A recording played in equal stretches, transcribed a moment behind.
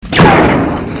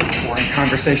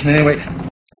conversation anyway.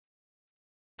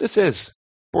 This is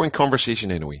Boring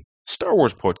Conversation Anyway, Star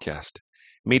Wars podcast,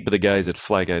 made by the guys at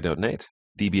FlyGuy.net,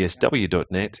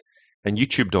 DBSW.net, and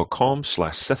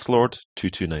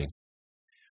YouTube.com/SithLord229.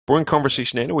 Boring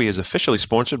Conversation Anyway is officially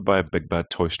sponsored by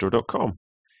BigBadToyStore.com.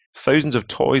 Thousands of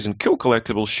toys and cool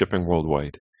collectibles shipping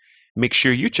worldwide. Make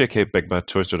sure you check out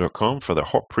BigBadToyStore.com for their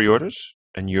hot pre-orders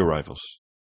and new arrivals.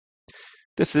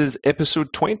 This is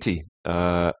episode 20,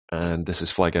 and this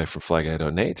is Fly Guy from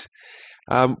FlyGuy.net.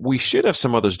 We should have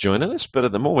some others joining us, but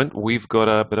at the moment we've got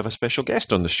a bit of a special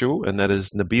guest on the show, and that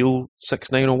is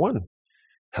Nabil6901.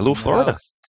 Hello, Florida.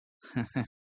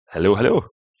 Hello.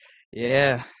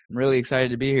 Yeah, I'm really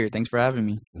excited to be here. Thanks for having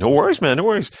me. No worries, man. No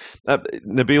worries.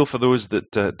 Nabil, for those that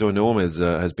don't know him,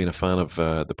 has been a fan of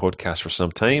the podcast for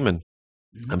some time, and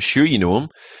I'm sure you know him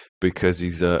because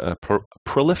he's a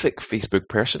prolific Facebook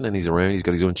person, and he's around. He's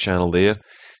got his own channel there.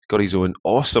 He's got his own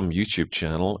awesome YouTube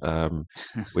channel,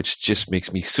 which just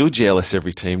makes me so jealous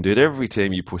every time, dude. Every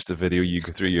time you post a video, you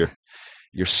go through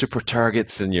your super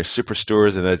targets and your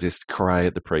superstores, and I just cry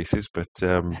at the prices.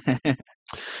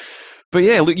 But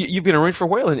yeah, look, you've been around for a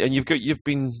while, and you've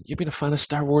been a fan of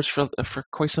Star Wars for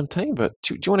quite some time. But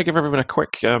do you want to give everyone a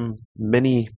quick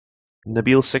mini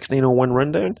Nabil6901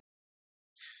 rundown?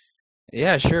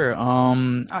 Yeah, sure.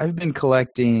 I've been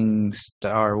collecting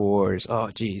Star Wars. Oh,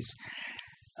 geez.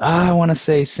 I want to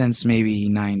say since maybe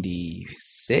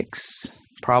 96,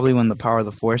 probably when the Power of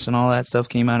the Force and all that stuff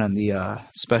came out, and the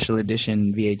special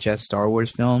edition VHS Star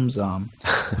Wars films.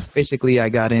 Basically, I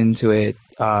got into it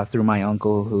through my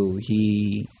uncle, who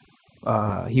he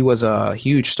was a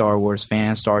huge Star Wars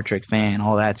fan, Star Trek fan,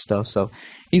 all that stuff. So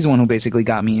he's the one who basically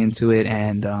got me into it,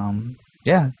 and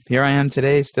yeah, here I am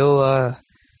today, still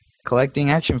collecting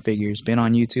action figures. Been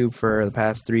on YouTube for the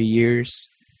past 3 years,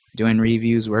 doing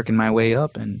reviews, working my way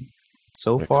up, and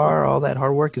so far all that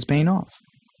hard work is paying off.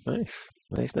 Nice.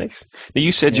 Now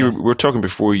you said we were talking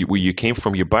before where you came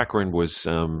from. Your background was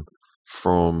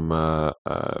from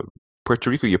Puerto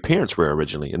Rico. Your parents were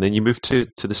originally, and then you moved to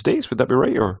the States. Would that be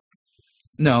right? Or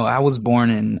no, I was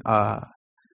born in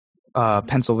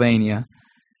Pennsylvania.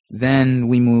 Then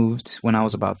we moved when I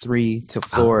was about 3 to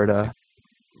Florida. Okay.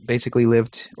 Basically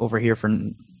lived over here for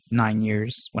 9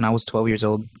 years. When I was 12 years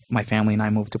old, my family and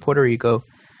I moved to Puerto Rico.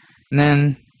 And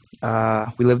then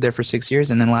we lived there for 6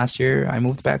 years. And then last year I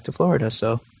moved back to Florida.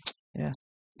 So, yeah.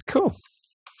 Cool.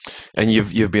 And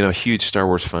you've been a huge Star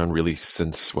Wars fan really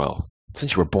since you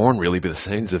were born, really, by the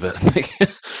sounds of it.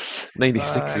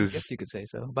 96 is... I guess you could say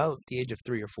so. About the age of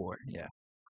 3 or 4, yeah.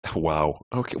 Wow.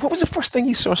 Okay. What was the first thing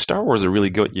you saw Star Wars that really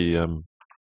got you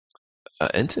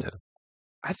into it?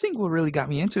 I think what really got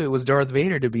me into it was Darth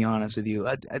Vader, to be honest with you.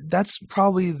 That's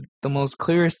probably the most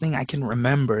clearest thing I can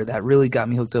remember that really got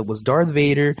me hooked up was Darth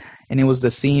Vader, and it was the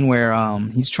scene where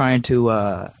he's trying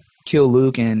to kill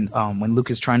Luke, and when Luke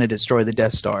is trying to destroy the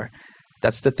Death Star.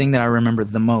 That's the thing that I remember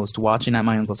the most watching at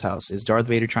my uncle's house is Darth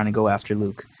Vader trying to go after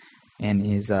Luke and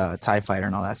his TIE fighter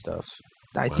and all that stuff.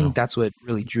 I think that's what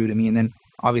really drew to me. And then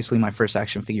obviously my first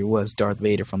action figure was Darth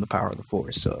Vader from the Power of the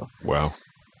Force. So wow,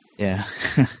 yeah.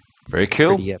 Very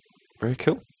cool. Pretty epic. Very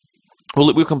cool. Well,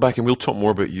 look, we'll come back and we'll talk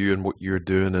more about you and what you're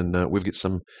doing, and we've got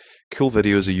some cool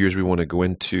videos of yours we want to go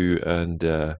into and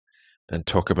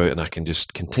talk about, and I can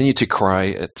just continue to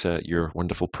cry at your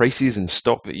wonderful prices and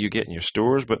stock that you get in your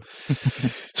stores. But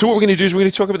so what we're going to do is we're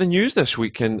going to talk about the news this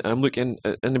week, and I'm looking,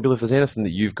 and Nabil, if there's anything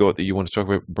that you've got that you want to talk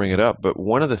about, bring it up. But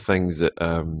one of the things that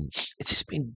it's just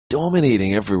been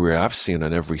dominating everywhere I've seen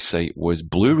on every site was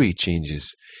Blu-ray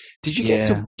changes. Did you get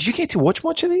to watch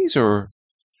much of these, or?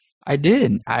 I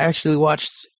did. I actually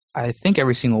watched, I think,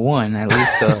 every single one, at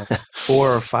least the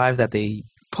 4 or 5 that they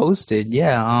posted.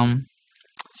 Yeah.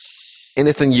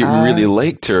 Anything you really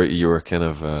liked, or you were kind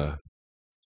of? I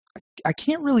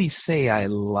can't really say I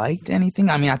liked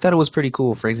anything. I mean, I thought it was pretty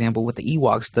cool. For example, with the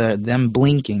Ewoks, them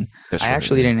blinking. That's I right,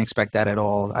 actually didn't expect that at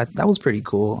all. That was pretty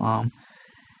cool.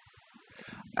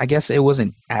 I guess it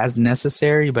wasn't as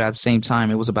necessary, but at the same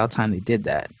time, it was about time they did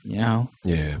that. You know?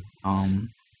 Yeah.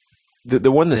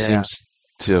 The one that seems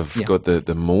to have got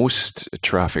the most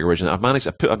traffic originally.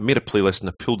 I've made a playlist and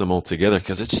I pulled them all together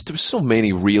because there was so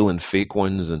many real and fake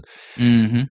ones, and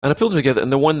I pulled them together.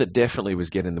 And the one that definitely was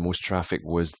getting the most traffic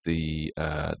was the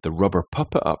rubber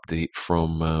puppet update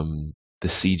from the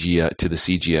CGI to the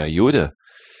CGI Yoda.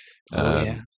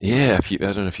 Yeah. I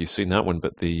don't know if you've seen that one,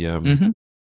 but the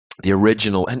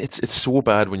original, and it's so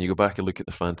bad when you go back and look at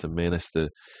the Phantom Menace.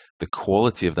 The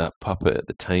quality of that puppet at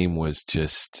the time was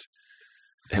just,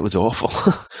 it was awful.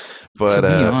 But to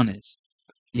be honest,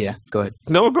 Yeah, go ahead.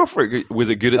 No, go for it. Was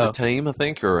it good at the time, I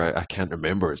think, or I can't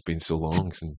remember. It's been so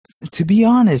long since. To be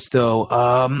honest, though,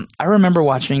 I remember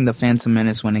watching The Phantom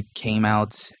Menace when it came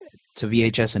out to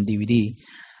VHS and DVD.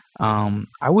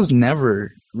 I was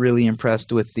never really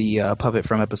impressed with the puppet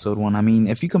from episode 1. I mean,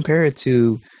 if you compare it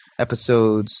to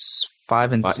episodes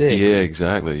 5 and 6, yeah,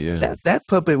 exactly, yeah, that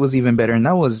puppet was even better, and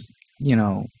that was,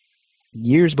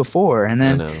 years before. And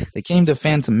then they came to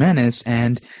Phantom Menace,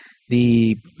 and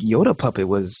the Yoda puppet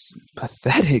was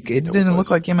pathetic. It didn't look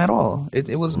like him at all.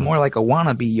 It was more like a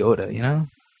wannabe Yoda, you know?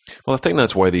 Well, I think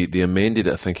that's why they amended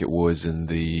it. I think it was in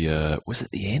was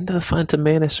it the end of the Phantom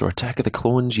Menace or Attack of the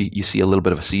Clones? You see a little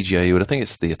bit of a CGI Yoda. I think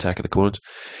it's the Attack of the Clones.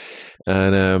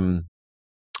 And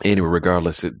anyway,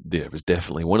 regardless, it was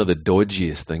definitely one of the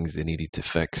dodgiest things they needed to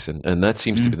fix, and that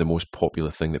seems to be the most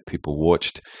popular thing that people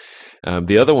watched.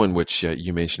 The other one, which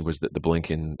you mentioned, was the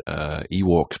blinking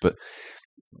Ewoks, but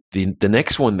the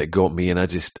next one that got me, and I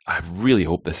really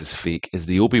hope this is fake, is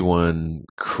the Obi-Wan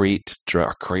crate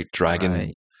dragon.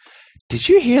 Right. Did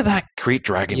you hear that crate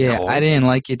dragon call? I didn't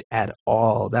like it at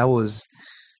all. That was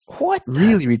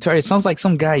really retarded. It sounds like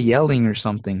some guy yelling or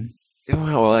something.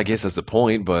 Well, I guess that's the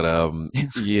point, but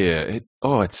yeah.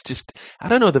 It's just, I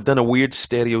don't know. They've done a weird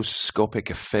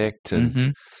stereoscopic effect,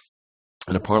 and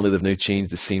apparently they've now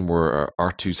changed the scene where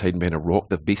R2's hiding behind a rock.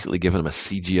 They've basically given him a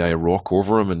CGI rock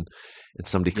over him, and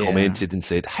somebody commented and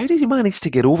said, "How did he manage to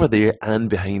get over there and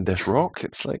behind this rock?"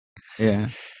 It's like,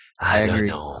 I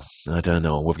don't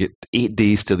know. We've got 8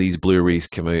 days till these Blu-rays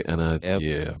come out,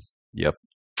 and yep.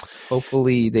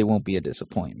 Hopefully, they won't be a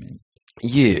disappointment.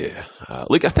 Yeah,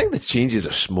 look, I think the changes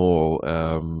are small.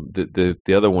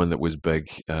 The other one that was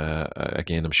big,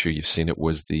 again, I'm sure you've seen it,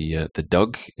 was the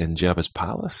Dug in Jabba's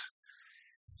palace.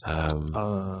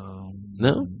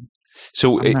 No,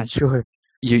 so I'm not sure.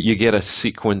 You get a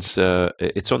sequence.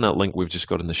 It's on that link we've just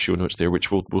got in the show notes there, which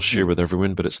we'll share with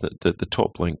everyone. But it's the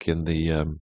top link in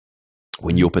the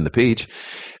when you open the page,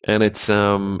 and it's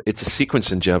a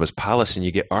sequence in Jabba's palace, and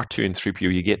you get R2 and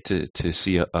 3PO. You get to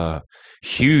see a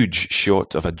huge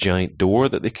shot of a giant door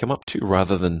that they come up to,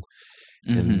 rather than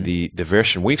in the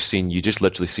version we've seen. You just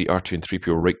literally see R2 and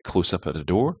 3PO right close up at a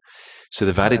door. So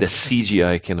they've added a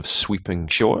CGI kind of sweeping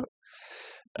shot.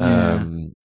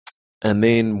 And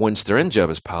then once they're in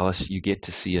Jabba's palace, you get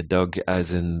to see a Dug,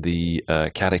 as in the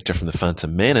character from the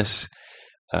Phantom Menace,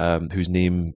 whose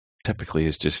name typically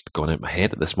has just gone out my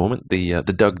head at this moment. The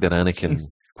Dug that Anakin,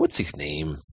 what's his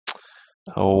name?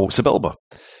 Oh, Sebulba.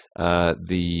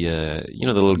 The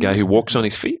little guy who walks on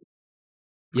his feet.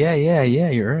 Yeah,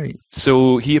 you're right.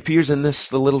 So he appears in the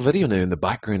little video now in the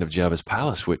background of Jabba's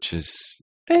palace, which it's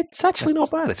actually not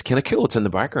bad. It's kind of cool. It's in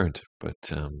the background,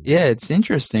 but yeah, it's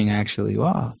interesting actually.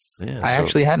 Wow. Yeah, I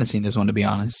actually hadn't seen this one, to be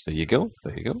honest. There you go.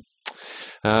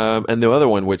 And the other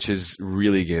one, which is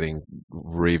really getting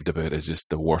raved about, is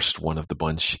just the worst one of the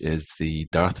bunch, is the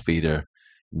Darth Vader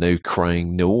now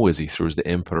crying no as he throws the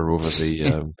Emperor over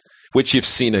the, which you've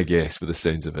seen, I guess, with the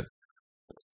sounds of it.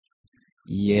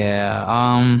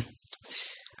 Yeah.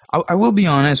 I will be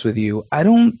honest with you. I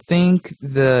don't think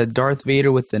the Darth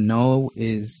Vader with the no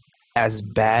is as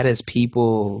bad as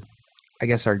people, I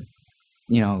guess, are,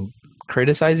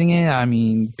 criticizing it. I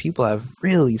mean, people have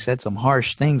really said some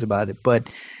harsh things about it, but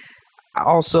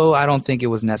also I don't think it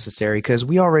was necessary, because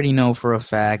we already know for a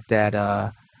fact that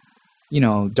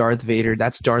Darth Vader,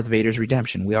 that's Darth Vader's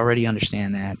redemption. We already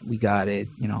understand that. We got it.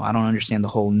 I don't understand the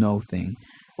whole no thing.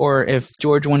 Or if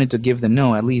George wanted to give the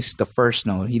no, at least the first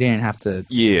no, he didn't have to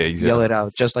yell it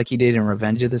out, just like he did in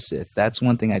Revenge of the Sith. That's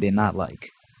one thing I did not like.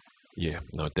 Yeah,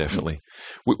 no, definitely.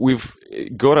 We've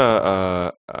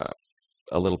got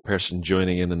a little person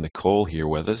joining in the call here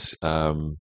with us.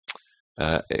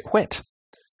 Whet.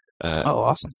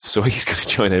 Awesome. So he's going to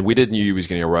join in. We didn't know he was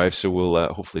going to arrive, so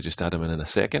we'll hopefully just add him in a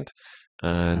second.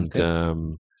 And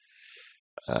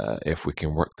if we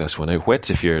can work this one out.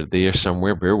 Whet, if you're there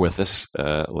somewhere, bear with us.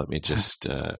 Let me just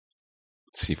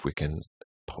see if we can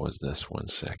pause this 1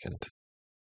 second.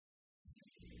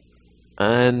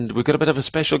 And we've got a bit of a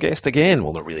special guest again.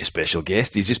 Well, not really a special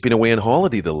guest. He's just been away on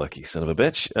holiday, the lucky son of a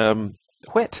bitch.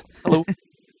 Whet, hello.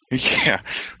 Yeah,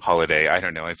 holiday. I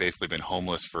don't know. I've basically been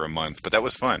homeless for a month, but that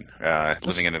was fun.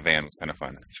 Living in a van was kind of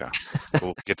fun. So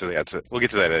we'll get to that. We'll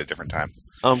get to that at a different time.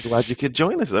 I'm glad you could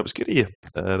join us. That was good of you.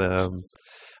 And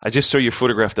I just saw your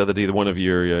photograph the other day. One of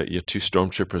your two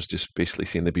stormtroopers just basically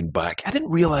saying they've been back. I didn't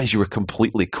realize you were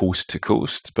completely coast to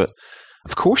coast, but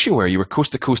of course you were. You were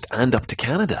coast to coast and up to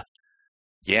Canada.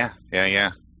 Yeah.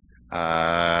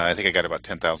 I think I got about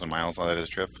 10,000 miles on that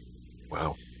trip.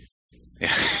 Wow.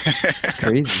 Yeah.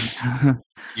 Crazy.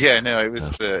 Yeah, no, it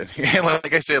was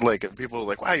like I said, like people were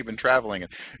like, "Wow, you've been traveling."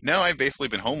 And no, I've basically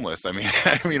been homeless. I mean,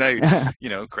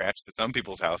 I crashed at some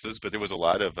people's houses, but there was a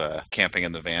lot of camping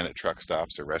in the van at truck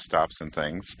stops or rest stops and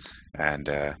things. And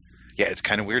yeah, it's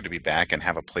kind of weird to be back and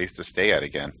have a place to stay at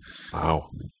again.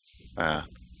 Wow. Uh,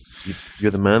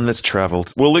 You're the man that's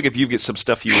traveled. Well, look, if you've got some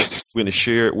stuff you want to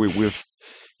share, we've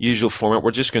usual format.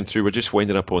 We're just going through. We're just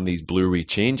winding up on these Blu-ray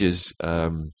changes.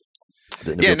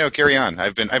 Yeah, no, carry on.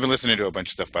 I've been listening to a bunch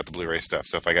of stuff about the Blu-ray stuff.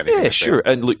 So if I got anything to say. Sure.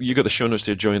 And look, you got the show notes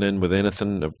there. Join in with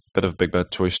anything. A bit of Big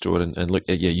Bad Toy Store, and look,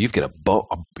 yeah, you've got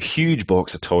a huge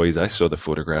box of toys. I saw the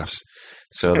photographs.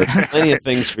 So there's plenty of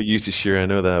things for you to share. I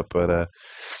know that, but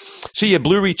so yeah,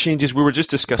 Blu-ray changes. We were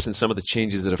just discussing some of the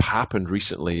changes that have happened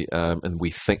recently, and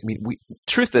we think. I mean,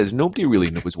 truth is, nobody really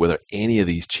knows whether any of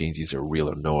these changes are real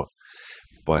or not.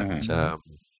 But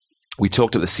we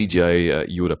talked about the CGI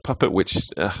Yoda puppet, which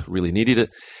really needed it.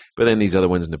 But then these other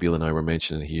ones Nabil and I were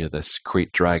mentioning here, this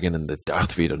Krayt Dragon and the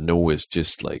Darth Vader No is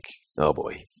just like, oh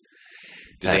boy.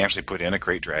 Did they actually put in a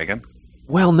Krayt Dragon?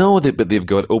 Well, no, but they've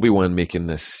got Obi-Wan making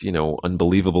this,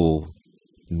 unbelievable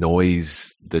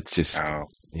noise that's just,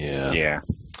 yeah.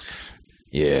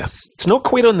 It's not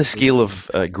quite on the scale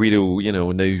of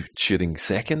Greedo, now shooting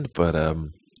second, but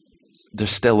they're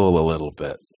still all a little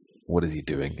bit. What is he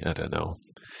doing? I don't know.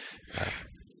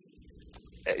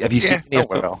 Have you seen any of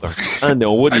them? I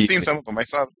know. What I've seen some of them. I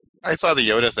saw the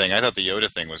Yoda thing. I thought the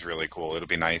Yoda thing was really cool. It'll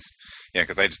be nice,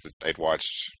 because I'd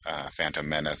watched Phantom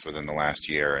Menace within the last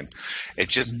year, and it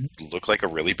just looked like a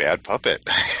really bad puppet.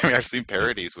 I mean, I've seen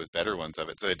parodies with better ones of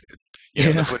it, so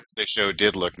the footage they showed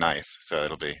did look nice. So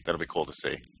that'll be cool to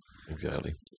see.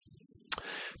 Exactly.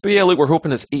 But yeah, look, we're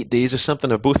hoping it's 8 days or something.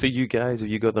 Have both of you guys, have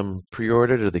you got them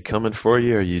pre-ordered? Are they coming for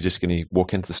you? Or are you just going to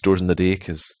walk into the stores in the day?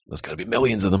 Because there's got to be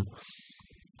millions of them.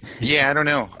 Yeah, I don't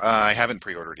know. I haven't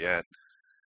pre-ordered yet.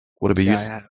 What about you? I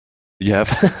have. You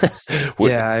have?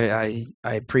 Yeah,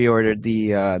 I pre-ordered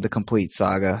the complete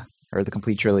saga or the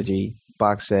complete trilogy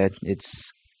box set.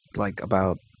 It's like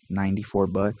about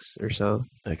 $94 or so.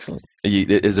 Excellent.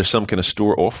 Is there some kind of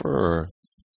store offer or?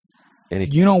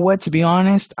 You know what? To be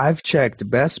honest, I've checked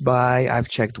Best Buy, I've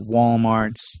checked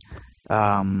Walmart's,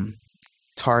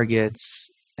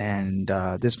 Target's, and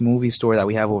this movie store that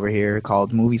we have over here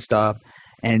called Movie Stop,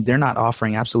 and they're not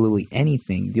offering absolutely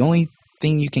anything. The only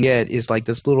thing you can get is like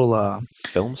this little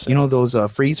film set? those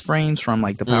freeze frames from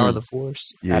like the Power of the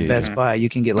Force at Best Buy. You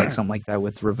can get like something like that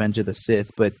with Revenge of the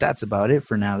Sith, but that's about it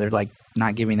for now. They're like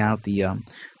not giving out the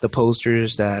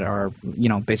posters that are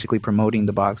basically promoting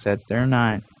the box sets. They're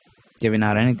not giving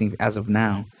out anything as of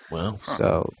now. Wow.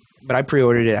 So, but I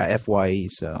pre-ordered it at FYE,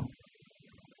 so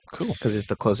cool, because it's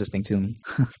the closest thing to me.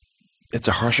 It's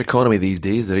a harsh economy these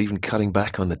days. They're even cutting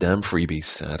back on the damn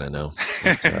freebies. I don't know.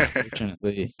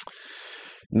 Fortunately.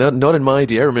 Not in my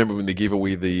day. I remember when they gave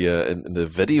away the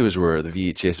videos were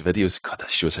the VHS videos. God,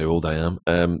 that shows how old I am.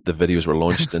 The videos were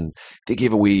launched and they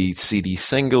gave away CD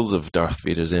singles of Darth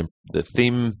Vader's the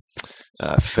theme,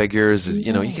 figures.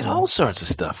 You get all sorts of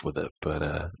stuff with it. But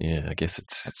I guess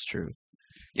that's true.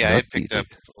 Yeah, I picked up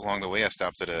along the way. I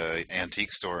stopped at an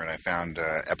antique store and I found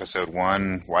episode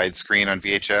 1 widescreen on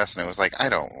VHS, and I was like, I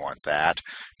don't want that.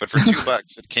 But for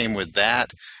 $2, it came with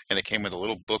that, and it came with a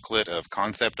little booklet of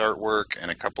concept artwork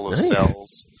and a couple of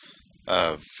cells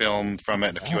of film from it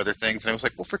and a few other things. And I was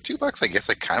like, well, for $2, I guess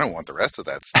I kind of want the rest of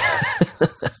that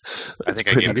stuff. I think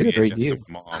I gave it to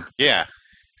my mom. Yeah.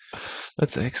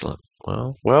 That's excellent.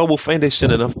 Well, we'll find out soon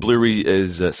enough. Blu-ray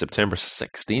is September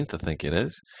 16th, I think it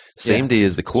is. Same day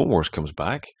as the Clone Wars comes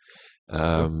back. Is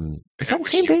that the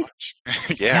same day?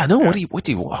 Yeah. No. What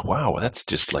do you? Wow, that's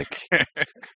just like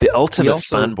the ultimate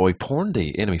fanboy porn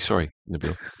day. Anyway, sorry,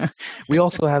 Nabil. We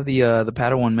also have the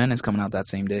Padawan Menace coming out that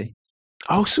same day.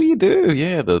 Oh, so you do?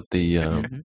 Yeah.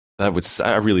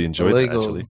 I really enjoyed that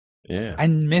actually. Yeah. I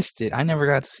missed it. I never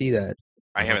got to see that.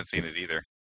 I haven't seen it either.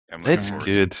 It's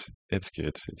good. It's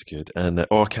good. And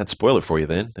I can't spoil it for you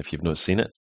then if you've not seen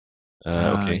it.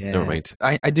 Okay, never mind.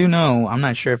 I do know. I'm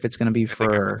not sure if it's going to be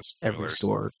for every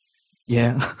store.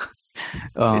 Yeah.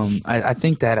 I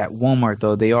think that at Walmart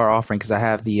though they are offering, because I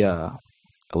have the a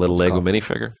little Lego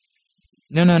minifigure.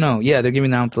 No. Yeah, they're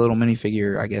giving out the little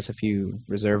minifigure, I guess, if you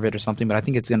reserve it or something. But I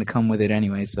think it's going to come with it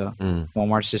anyway. So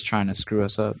Walmart's just trying to screw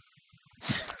us up.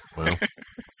 Well.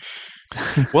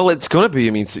 Well, it's going to be,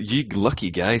 you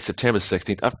lucky guy, September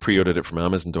 16th. I've pre-ordered it from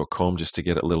Amazon.com just to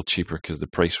get it a little cheaper because the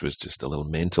price was just a little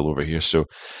mental over here. So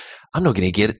I'm not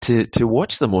going to get it to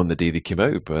watch them on the day they came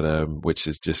out, but which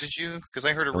is just... Did you? Because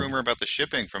I heard a rumor about the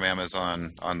shipping from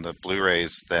Amazon on the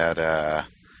Blu-rays that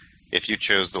if you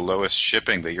chose the lowest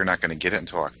shipping, that you're not going to get it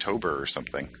until October or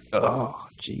something. Oh,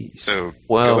 jeez. So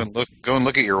go and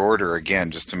look at your order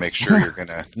again just to make sure you're going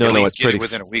to at least get it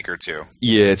within a week or two.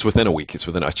 Yeah, it's within a week.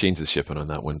 I changed the shipping on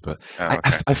that one, but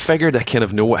I figured I kind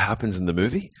of know what happens in the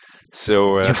movie.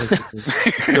 So I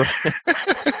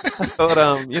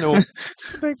thought,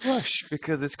 it's a big rush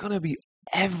because it's going to be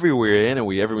everywhere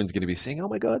anyway. Everyone's going to be saying, "Oh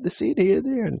my God, the scene here,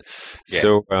 there," and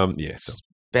so.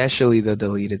 Especially the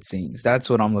deleted scenes. That's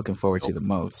what I'm looking forward to the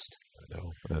most.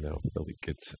 I know, really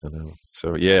good. I know.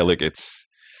 So yeah, look, it's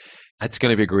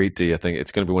going to be a great day. I think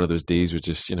it's going to be one of those days with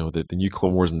just the new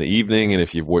Clone Wars in the evening, and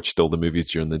if you've watched all the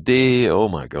movies during the day, oh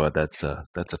my God, that's a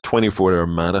 24-hour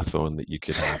marathon that you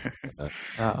could have.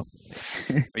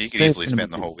 You could easily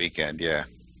spend the whole weekend. Yeah,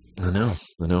 I know.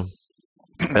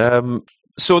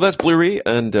 So that's Blu-ray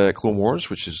and Clone Wars,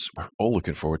 which is we're all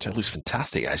looking forward to. It looks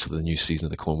fantastic, actually, the new season of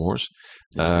the Clone Wars.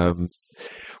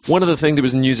 One other thing that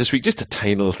was in news this week, just a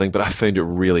tiny little thing, but I found it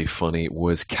really funny,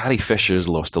 was Carrie Fisher's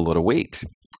lost a lot of weight.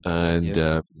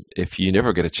 And if you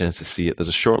never get a chance to see it, there's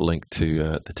a short link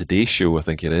to the Today Show, I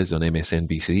think it is, on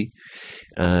MSNBC.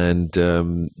 And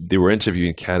they were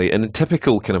interviewing Carrie, and in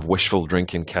typical kind of wishful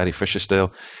drinking Carrie Fisher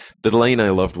style, the line I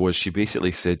loved was she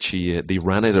basically said they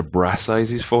ran out of bra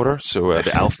sizes for her, so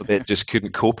the alphabet just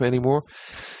couldn't cope anymore.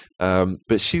 But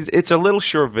it's a little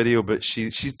short video, but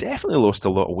she's definitely lost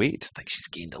a lot of weight. I think she's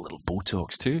gained a little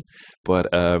Botox too, but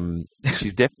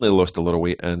she's definitely lost a lot of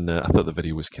weight, and I thought the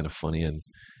video was kind of funny, and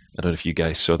I don't know if you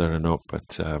guys saw that or not,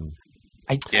 but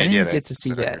I didn't get to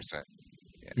see that.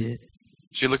 Yeah.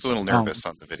 She looked a little nervous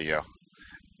on the video.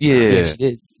 Yeah, she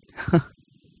did.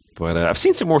 But I've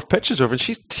seen some more pictures of her, and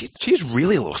she's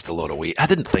really lost a lot of weight. I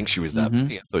didn't think she was that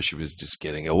big. I thought she was just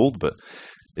getting old, but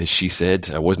as she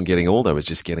said, I wasn't getting old, I was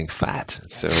just getting fat.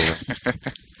 So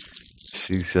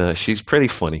she's pretty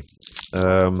funny.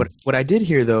 What I did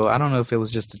hear, though, I don't know if it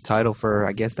was just a title for,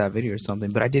 I guess, that video or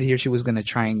something, but I did hear she was going to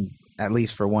try and, at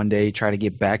least for one day, try to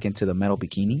get back into the metal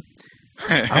bikini.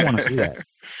 I don't want to see that.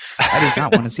 I do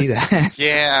not want to see that.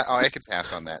 Yeah, I could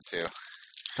pass on that, too.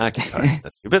 I can pass on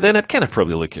that too. But then I'd kind of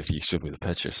probably look if you showed me the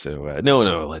picture. So, no,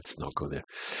 let's not go there.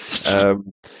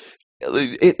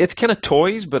 It's kind of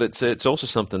toys, but it's also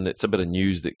something that's a bit of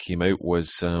news that came out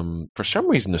was for some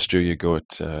reason Australia got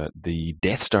the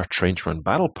Death Star Trench Run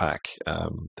Battle Pack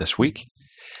this week.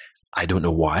 I don't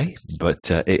know why, but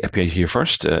it appeared here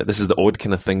first. This is the odd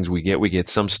kind of things we get. We get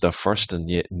some stuff first and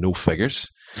yet no figures.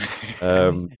 It's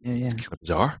kind of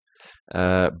bizarre.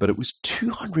 But it was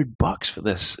 $200 for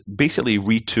this, basically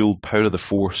retooled Power of the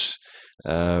Force.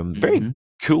 Very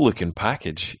cool looking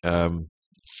package.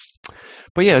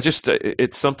 But yeah, just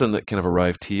it's something that kind of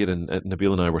arrived here, and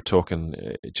Nabil and I were talking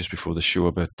just before the show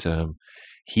about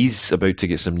he's about to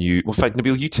get some new. Well, in fact,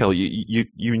 Nabil, you tell you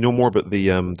know more about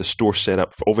the store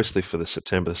setup, obviously for the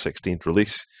September the 16th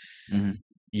release. Mm-hmm.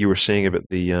 You were saying about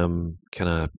the kind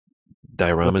of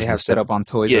dioramas what they have set up on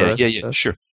Toys R Us. Yeah,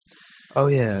 sure. Oh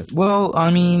yeah. Well,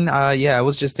 I mean, I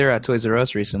was just there at Toys R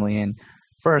Us recently, and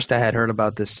first I had heard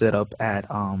about this setup at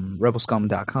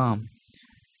rebelscum.com.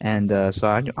 And so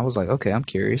I was like, okay, I'm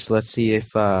curious. Let's see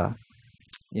if I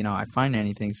find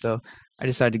anything. So I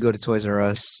decided to go to Toys R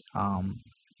Us,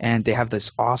 and they have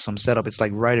this awesome setup. It's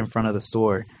like right in front of the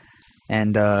store,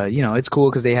 and it's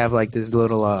cool because they have like this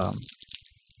little,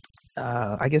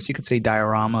 I guess you could say,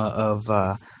 diorama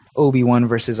of Obi-Wan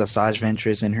versus Asajj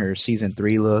Ventress in her season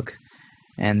 3 look,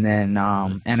 and then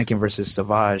Anakin versus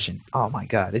Savage, and oh my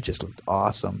god, it just looked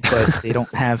awesome. But they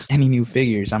don't have any new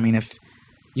figures. I mean, if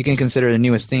you can consider the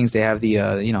newest things, they have the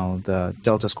the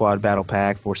Delta Squad Battle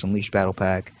Pack, Force Unleashed Battle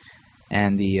Pack,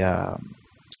 and the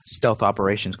Stealth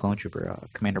Operations Clone Trooper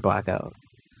Commander Blackout.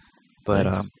 But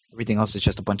nice. Everything else is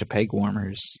just a bunch of peg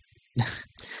warmers.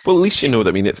 Well, at least you know that.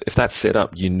 I mean, if that's set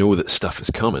up, you know that stuff is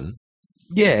coming.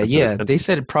 Yeah. They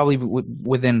said it probably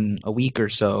within a week or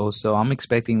so. So I'm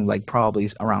expecting like probably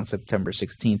around September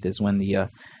 16th is when the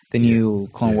new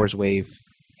Clone Wars wave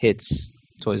hits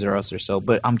Toys R Us or so.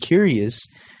 But I'm curious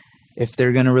if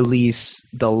they're going to release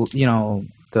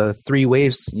the 3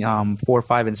 waves, 4,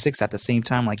 5, and 6 at the same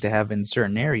time, like they have in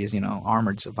certain areas.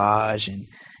 Armored Savage and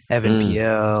Evan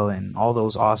PL and all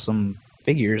those awesome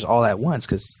figures all at once.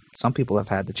 Because some people have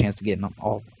had the chance to get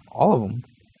all of them.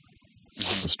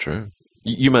 That's true.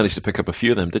 You managed to pick up a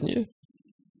few of them, didn't you?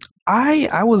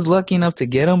 I was lucky enough to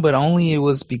get them, but only it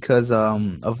was because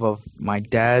of my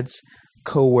dad's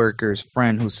co-worker's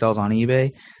friend who sells on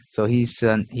eBay. So he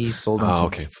sold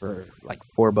them for like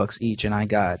 $4 each, and I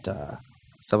got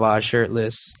Savage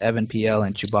shirtless, Evan PL,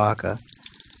 and Chewbacca.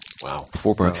 Wow,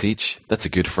 $4 each. That's a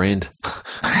good friend.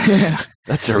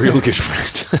 That's a real good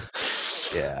friend.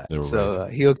 Yeah. No, So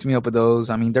he hooked me up with those.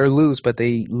 I mean, they're loose, but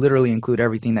they literally include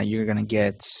everything that you're gonna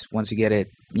get once you get it,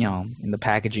 in the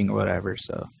packaging or whatever.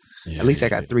 So at least I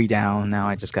got 3 down. Now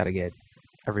I just got to get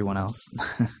everyone else.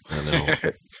 I know.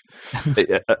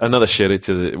 Another shout out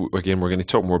to again, we're going to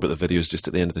talk more about the videos just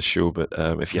at the end of the show, but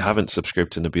if you haven't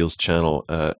subscribed to Nabil's channel,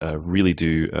 really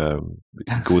do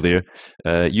go there.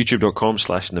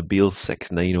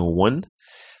 youtube.com/Nabil6901.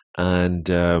 And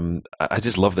I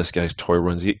just love this guy's toy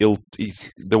runs.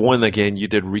 He's the one again you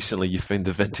did recently. You found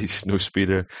the vintage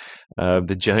snowspeeder,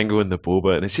 the Django and the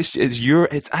Boba, and it's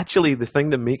actually the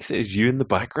thing that makes it is you in the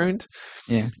background.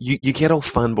 Yeah, you get all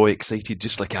fanboy excited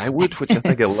just like I would, which I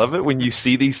think I love it when you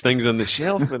see these things on the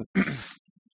shelf, and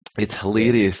it's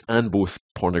hilarious and both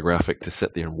pornographic to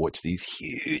sit there and watch these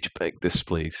huge big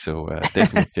displays. So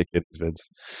definitely check it, Vince.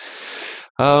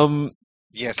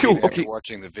 Yes, cool. After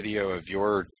watching the video of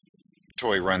your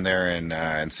toy run there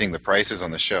and seeing the prices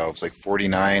on the shelves, like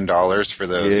 $49 for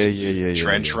those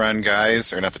trench run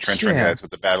guys, or not the trench run guys,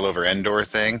 but the Battle Over Endor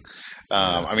thing.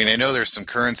 I mean, I know there's some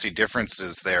currency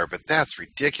differences there, but that's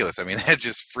ridiculous. I mean, that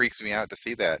just freaks me out to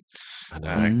see that.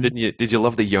 I know. Did you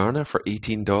love the Yarna for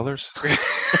 $18?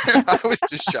 I was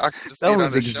just shocked to see that it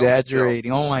was on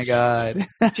exaggerating. Oh my god! Do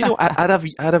you know? I'd have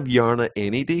Yarna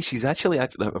any day. She's actually a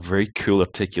very cool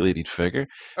articulated figure.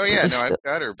 Oh yeah, I've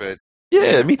got her, but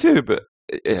yeah, me too. But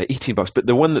 $18. But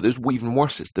the one that is even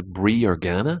worse is the Brie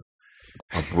Organa,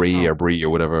 or Brie or Brie or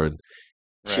whatever. And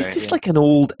she's just like an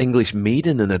old English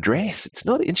maiden in a dress. It's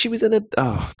not, and she was in it.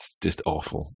 Oh, it's just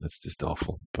awful. It's just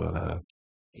awful. But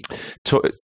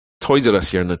Toys R Us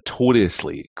here are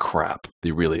notoriously crap.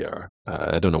 They really are.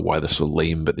 I don't know why they're so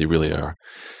lame, but they really are.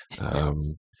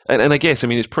 And I guess, I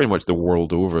mean, it's pretty much the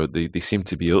world over. They seem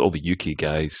to be, all the UK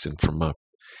guys, and from my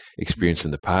experience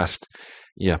in the past,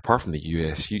 apart from the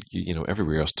US, you know,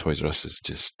 everywhere else, Toys R Us is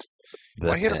just...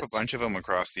 Well, I hit up a bunch of them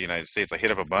across the United States. I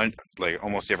hit up a bunch, like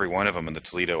almost every one of them in the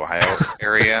Toledo, Ohio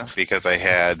area, because I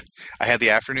had the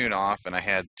afternoon off, and I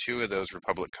had 2 of those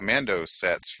Republic Commando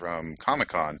sets from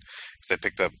Comic-Con, because I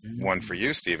picked up one for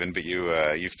you, Stephen, but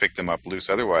you've picked them up loose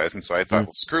otherwise, and so I thought,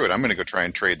 well, screw it, I'm going to go try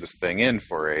and trade this thing in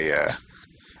for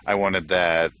I wanted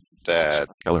that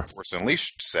Force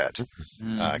Unleashed set,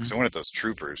 because I wanted those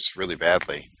troopers really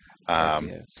badly.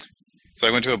 So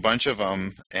I went to a bunch of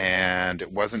them, and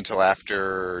it wasn't until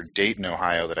after Dayton,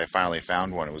 Ohio, that I finally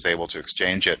found one and was able to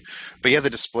exchange it. But yeah,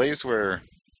 the displays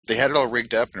they had it all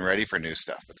rigged up and ready for new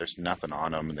stuff, but there's nothing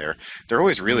on them. And they're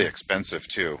always really expensive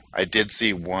too. I did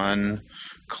see one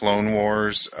Clone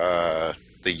Wars, the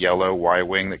yellow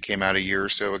Y-wing that came out a year or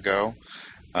so ago.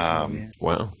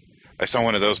 Wow. I saw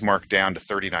one of those marked down to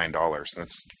 $39.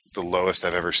 That's the lowest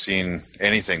I've ever seen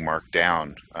anything marked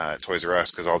down at Toys R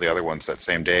Us, because all the other ones that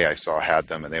same day I saw had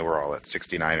them, and they were all at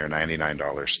 $69 or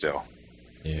 $99 still.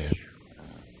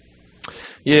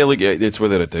 Yeah, look, it's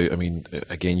without a doubt. I mean,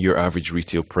 again, your average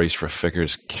retail price for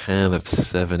figures kind of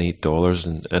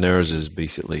 $7-8, and ours is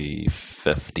basically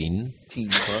 $15.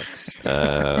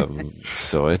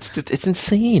 So it's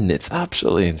insane. It's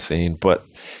absolutely insane. But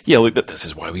yeah, look, this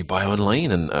is why we buy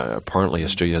online, and apparently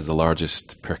Australia has the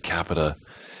largest per capita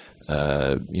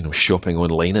shopping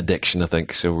online addiction, I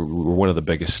think. So we're one of the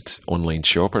biggest online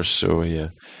shoppers. So yeah.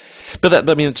 But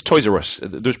I mean, it's Toys R Us.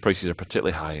 Those prices are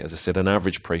particularly high. As I said, an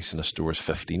average price in a store is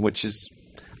 $15, which is,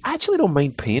 I actually don't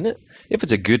mind paying it. If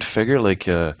it's a good figure, like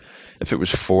if it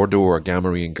was Fordo or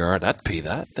Gamorrean Guard, I'd pay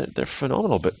that. They're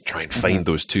phenomenal. But try and find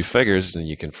those 2 figures, and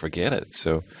you can forget it.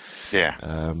 So yeah.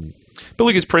 But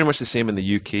look, it's pretty much the same in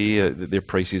the UK. Their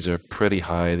prices are pretty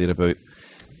high. They're about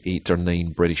 £8 or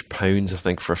 £9 British pounds, I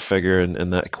think, for a figure,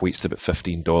 and that equates to about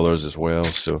 $15 as well.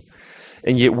 So.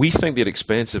 And yet we think they're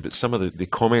expensive, but some of the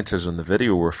commenters on the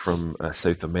video were from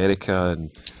South America,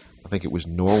 and I think it was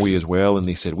Norway as well, and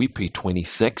they said, we pay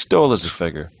 $26 a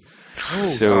figure.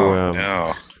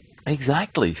 No.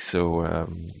 Exactly. So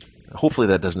hopefully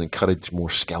that doesn't encourage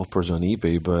more scalpers on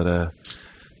eBay, but,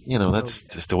 that's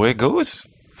just the way it goes.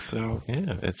 So,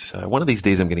 yeah, it's one of these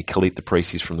days I'm going to collate the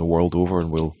prices from the world over,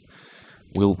 and we'll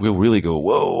really go,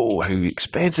 whoa, how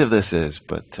expensive this is,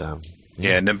 but...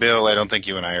 Yeah, Nabil, I don't think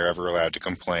you and I are ever allowed to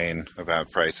complain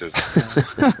about prices.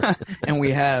 And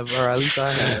we have, or at least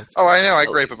I have. Oh, I know. I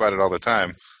gripe about it all the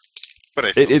time. But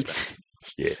I still spend.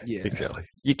 Yeah, exactly.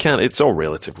 You can't. It's all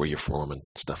relative where you're from and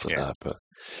stuff like that.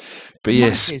 But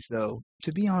yes. In my case, though,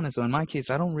 to be honest, in my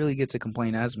case, I don't really get to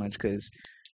complain as much because,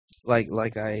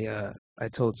 like I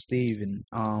told Steve, in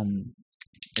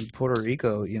Puerto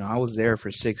Rico, I was there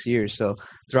for 6 years. So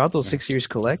throughout those 6 years,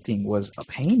 collecting was a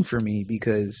pain for me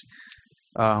because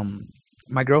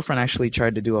my girlfriend actually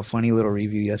tried to do a funny little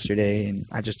review yesterday, and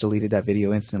I just deleted that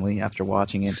video instantly after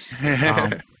watching it.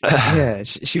 Yeah,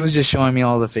 she was just showing me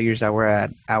all the figures that were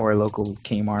at our local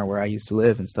Kmart where I used to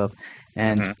live and stuff,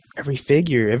 and every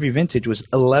vintage was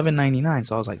 $11.99.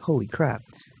 So I was like, holy crap,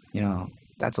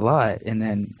 that's a lot. And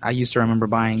then I used to remember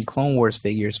buying Clone Wars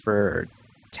figures for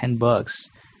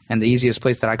 $10. And the easiest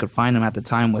place that I could find them at the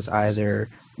time was either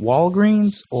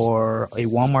Walgreens or a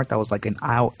Walmart that was like an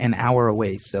hour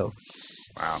away. So,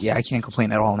 yeah, I can't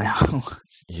complain at all now.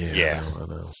 Yeah. I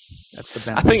know. That's the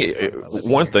benefit. I think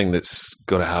one thing that's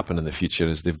got to happen in the future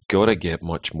is they've got to get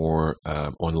much more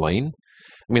online.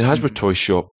 I mean,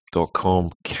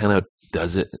 HasbroToyShop.com kind of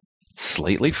does it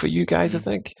slightly for you guys, I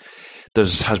think.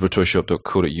 There's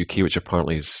HasbroToyShop.co.uk, which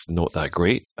apparently is not that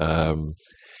great.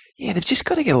 Yeah, they've just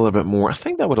got to get a little bit more. I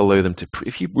think that would allow them to,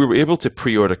 if you were able to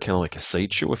pre-order kind of like a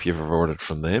sideshow, if you've ever ordered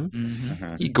from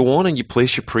them, you go on and you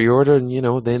place your pre-order, and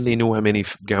then they know how many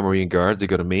Gamorrean guards they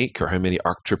got to make or how many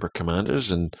ARC Trooper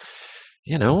commanders, and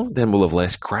then we'll have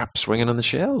less crap swinging on the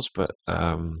shelves. But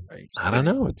I don't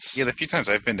know. The few times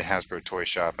I've been to Hasbro Toy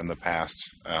Shop in the past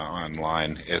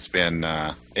online, it's been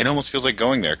it almost feels like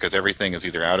going there because everything is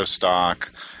either out of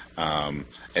stock, and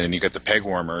then you get the peg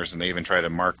warmers, and they even try to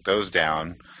mark those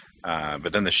down.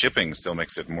 But then the shipping still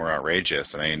makes it more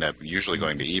outrageous, and I end up usually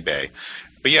going to eBay.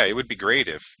 But yeah, it would be great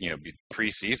if,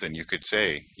 pre-season you could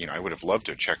say, I would have loved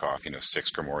to check off,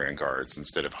 6 Gamorrean guards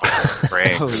instead of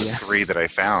praying for the 3 that I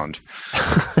found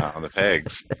on the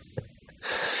pegs.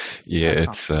 Yeah, I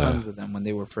found tons of them when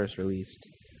they were first released.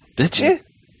 Did you?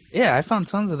 Yeah, I found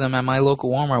tons of them at my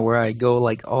local Walmart where I go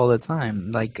like all the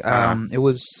time. Like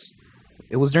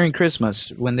It was during Christmas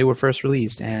when they were first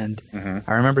released, and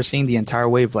I remember seeing the entire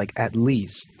wave, like at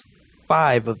least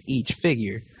 5 of each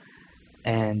figure,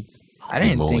 and I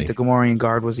didn't think the Gamorrean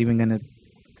Guard was even going to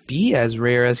be as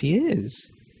rare as he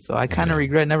is. So I kind of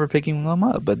regret never picking him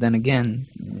up. But then again,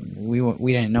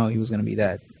 we didn't know he was going to be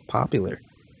that popular.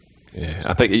 Yeah,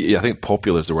 I think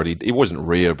popular is the word. He wasn't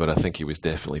rare, but I think he was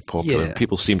definitely popular. Yeah.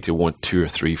 People seem to want 2 or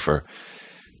 3 for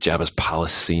Jabba's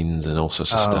palace scenes and all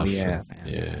sorts of stuff. Yeah,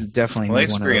 man. You definitely. Well, I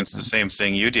experienced the same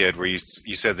thing you did, where you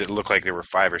said that it looked like there were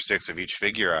 5 or 6 of each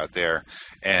figure out there,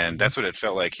 and that's what it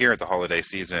felt like here at the holiday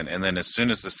season. And then as soon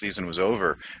as the season was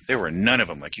over, there were none of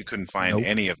them. Like you couldn't find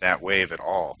any of that wave at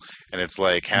all. And it's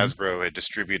like Hasbro had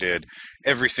distributed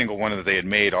every single one that they had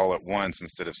made all at once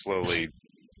instead of slowly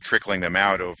trickling them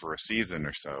out over a season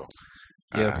or so.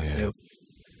 Yep.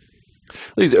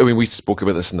 I mean, we spoke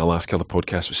about this in the last couple of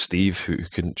podcasts with Steve, who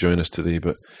couldn't join us today.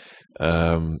 But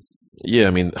I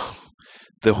mean,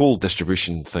 the whole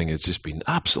distribution thing has just been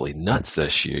absolutely nuts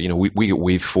this year. We got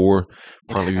Wave 4,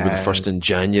 partly we were the first in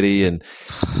January, and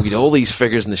we had all these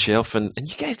figures on the shelf, and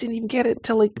you guys didn't even get it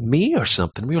until like May or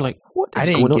something. We were like, what is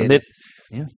going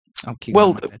on?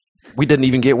 Well, we didn't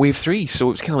even get Wave 3, so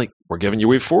it was kind of like, we're giving you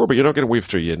Wave 4, but you're not getting Wave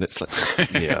 3, and it's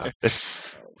like,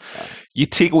 you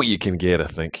take what you can get, I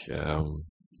think.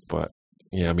 But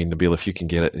yeah, I mean, Nabil, if you can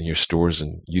get it in your stores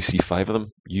and you see 5 of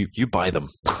them, you buy them.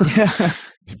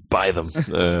 You buy them.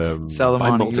 Sell them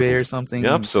on eBay or something.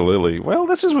 Yeah, absolutely. Well,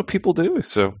 this is what people do.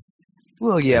 So.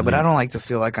 Well, yeah, but I don't like to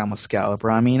feel like I'm a scalper.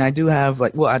 I mean, I do have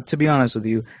to be honest with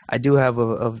you, I do have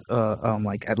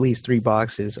like at least 3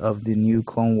 boxes of the new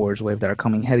Clone Wars wave that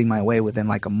are heading my way within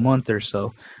like a month or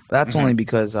so. But that's only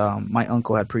because my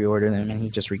uncle had pre-ordered them and he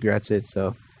just regrets it,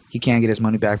 so he can't get his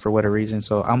money back for whatever reason.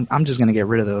 So I'm just gonna get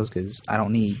rid of those because I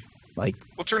don't need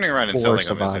turning around and selling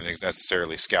them isn't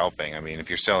necessarily scalping. I mean, if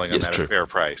you're selling them at a fair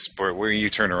price, but where you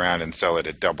turn around and sell it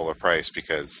at double the price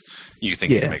because you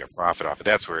think you can make a profit off it,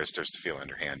 that's where it starts to feel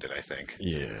underhanded, I think.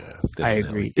 Yeah,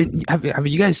 definitely. I agree. Have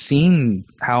you guys seen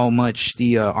how much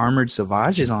the Armored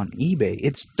Savage is on eBay?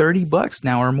 It's $30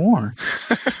 now or more.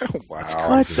 Wow.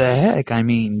 What the heck? I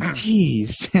mean,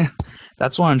 jeez.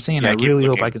 That's why I'm saying I really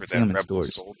hope I can see them in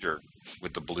stores. Soldier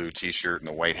with the blue T-shirt and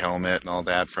the white helmet and all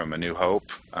that from A New Hope,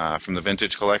 from the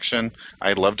vintage collection.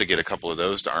 I'd love to get a couple of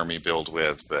those to army build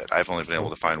with, but I've only been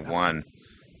able to find one,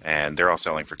 and they're all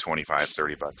selling for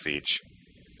 $25-$30 each.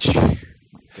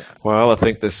 Well, I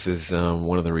think this is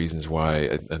one of the reasons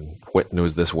why, and Whit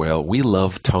knows this well, we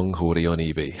love Tung Hori on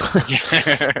eBay.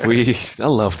 I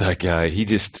love that guy.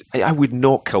 I would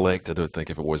not collect, I don't think,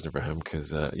 if it wasn't for him,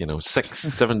 because,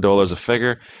 $6-7 a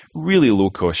figure, really low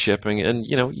cost shipping, and,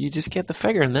 you just get the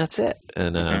figure and that's it.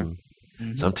 And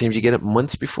sometimes you get it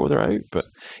months before they're out. But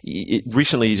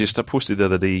recently, I posted the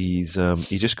other day, he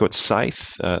just got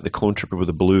Scythe, the clone trooper with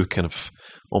the blue kind of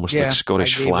almost like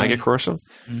Scottish flag across him.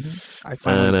 I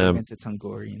finally gave into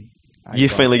Tungorian. You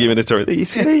finally gave it to you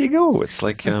see, there you go. It's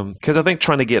like because I think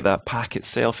trying to get that pack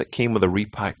itself, it came with a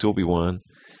repacked Obi-Wan.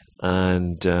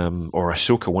 and or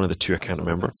Ahsoka, one of the two, I can't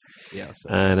remember. Yeah. So.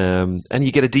 And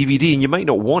you get a DVD, and you might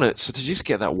not want it, so to just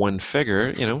get that one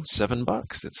figure,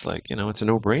 $7, it's like, it's a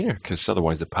no-brainer, because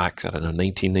otherwise the pack's, I don't know,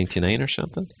 $19.99 or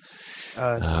something.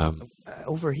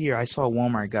 Over here, I saw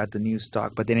Walmart got the new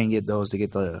stock, but they didn't get those. They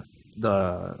get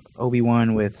the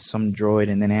Obi-Wan with some droid,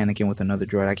 and then Anakin with another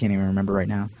droid. I can't even remember right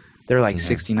now. They're like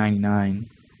 $60.99,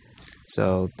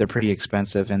 so they're pretty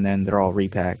expensive, and then they're all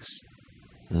repacks.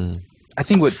 I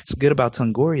think what's good about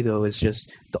Tungori, though, is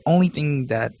just the only thing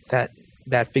that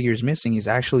figure is missing is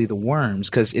actually the worms,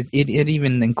 because it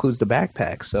even includes the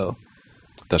backpack. So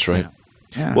that's right.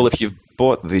 Yeah. Well, if you've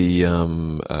bought the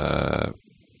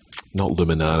not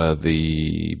Luminara,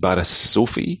 the Barriss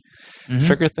Sophie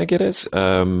figure, I think it is,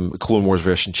 Clone Wars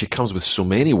version, she comes with so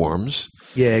many worms.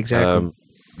 Yeah, exactly.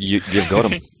 You've got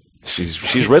them.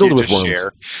 She's riddled with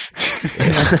worms.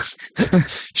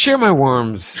 Share my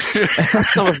worms.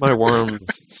 Some of my worms.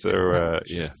 So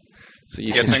yeah. So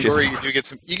Tungori,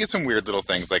 you get some weird little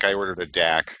things. Like I ordered a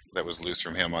DAC that was loose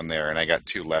from him on there, and I got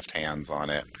 2 left hands on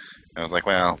it. And I was like,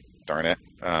 well, darn it.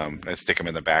 I stick them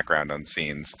in the background on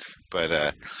scenes.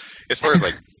 But as far as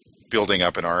like building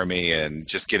up an army and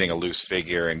just getting a loose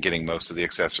figure and getting most of the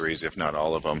accessories, if not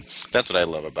all of them, that's what I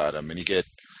love about them.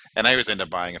 And I always end up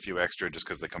buying a few extra just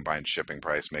because the combined shipping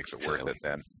price makes it worth it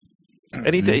then.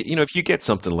 Any day, if you get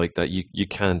something like that, you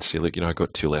can say, like, I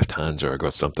got 2 left hands, or I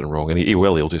got something wrong, and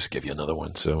he'll just give you another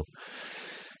one. So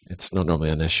it's not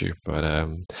normally an issue. But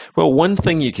well, one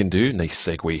thing you can do, nice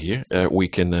segue here, we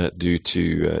can do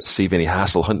to save any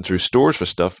hassle hunting through stores for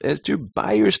stuff, is to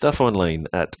buy your stuff online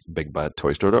at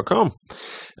bigbadtoystore.com.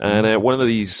 And one of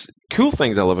these cool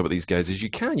things I love about these guys is you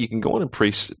can go on and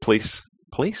place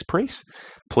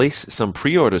some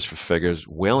pre-orders for figures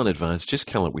well in advance, just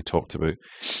kind of like we talked about,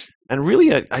 and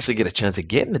really actually get a chance of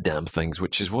getting the damn things,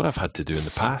 which is what I've had to do in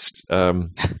the past.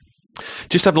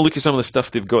 Just having a look at some of the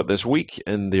stuff they've got this week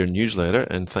in their newsletter,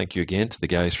 and thank you again to the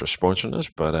guys for sponsoring us,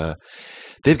 but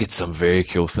they've got some very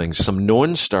cool things. Some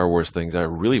non-Star Wars things I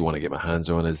really want to get my hands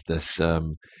on is this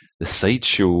the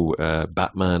Sideshow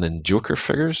Batman and Joker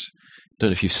figures. Don't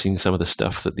know if you've seen some of the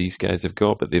stuff that these guys have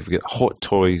got, but they've got Hot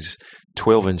Toys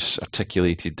 12-inch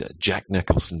articulated Jack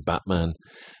Nicholson Batman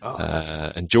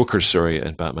and Jokers,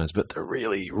 and Batmans, but they're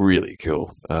really, really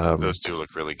cool. Those two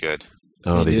look really good.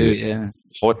 Oh, they do. Yeah.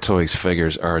 Hot Toys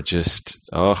figures are just,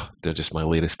 they're just my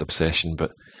latest obsession,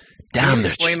 but damn, can you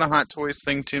explain the Hot Toys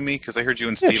thing to me? Because I heard you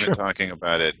and Steven talking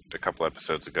about it a couple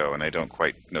episodes ago, and I don't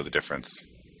quite know the difference.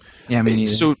 Yeah, me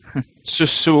neither.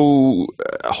 So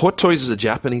Hot Toys is a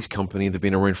Japanese company. They've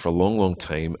been around for a long, long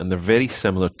time, and they're very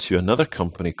similar to another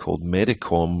company called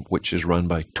Medicom, which is run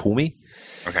by Tomy.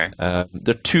 Okay.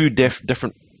 They're 2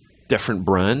 different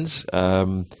brands.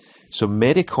 So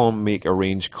Medicom make a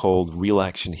range called Real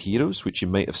Action Heroes, which you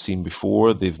might have seen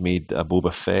before. They've made a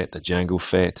Boba Fett, a Jango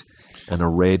Fett, and a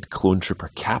Red Clone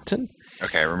Trooper Captain.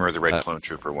 Okay, I remember the Red Clone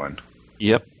Trooper one.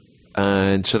 Yep.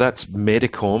 And so that's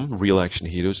Medicom, Real Action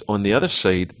Heroes. On the other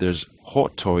side, there's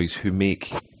Hot Toys, who make,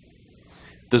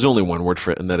 there's only one word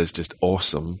for it, and that is just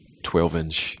awesome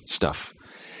 12-inch stuff.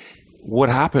 What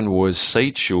happened was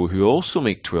Sideshow, who also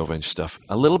make 12-inch stuff,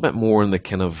 a little bit more in the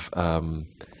kind of,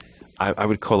 I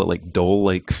would call it like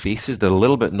doll-like faces. They're a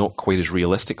little bit not quite as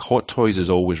realistic. Hot Toys is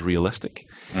always realistic.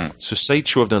 So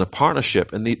Sideshow have done a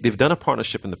partnership, and they've done a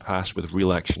partnership in the past with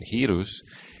Real Action Heroes,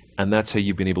 and that's how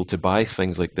you've been able to buy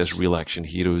things like this Real Action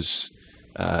Heroes,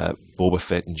 Boba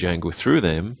Fett and Jango through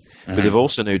them. But they've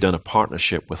also now done a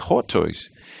partnership with Hot Toys.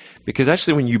 Because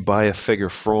actually when you buy a figure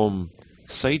from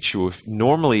Sideshow,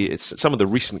 normally it's some of the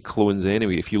recent clones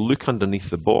anyway, if you look underneath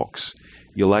the box,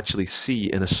 you'll actually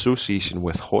see an association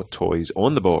with Hot Toys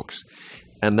on the box.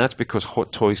 And that's because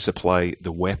Hot Toys supply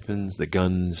the weapons, the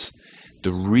guns,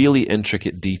 the really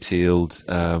intricate, detailed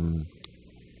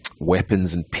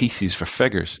weapons and pieces for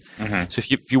figures. So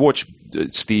if you watch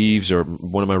Steve's or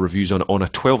one of my reviews on a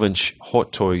 12-inch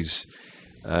Hot Toys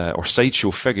or Sideshow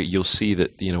figure, you'll see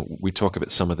that we talk about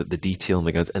some of the detail in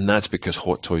the guns, and that's because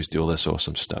Hot Toys do all this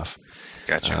awesome stuff.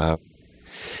 Gotcha.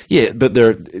 Yeah, but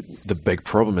the big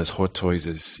problem is Hot Toys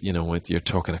is you're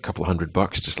talking a couple of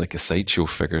 $100 just like a Sideshow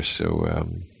figure. So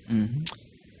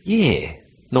yeah,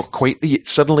 not quite.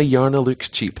 Suddenly Yarna looks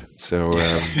cheap. So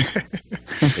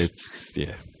it's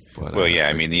But, well, yeah,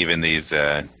 I mean, even these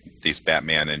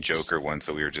Batman and Joker ones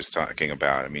that we were just talking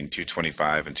about, I mean,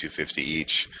 $225 and $250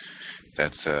 each.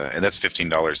 That's and that's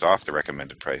 $15 off the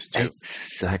recommended price too.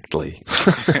 Exactly.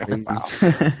 Wow.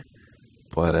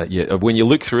 But yeah, when you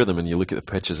look through them and you look at the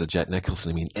pictures of Jack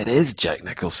Nicholson, I mean, it is Jack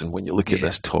Nicholson when you look at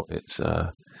this top. It's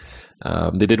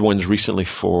they did ones recently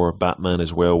for Batman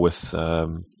as well with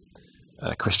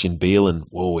Christian Bale, and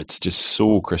whoa, it's just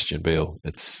so Christian Bale.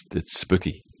 It's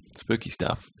spooky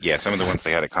stuff. Yeah, some of the ones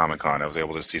they had at Comic-Con, I was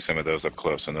able to see some of those up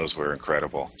close, and those were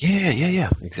incredible. Yeah,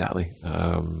 exactly.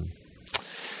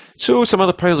 So some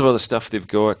other piles of other stuff they've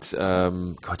got.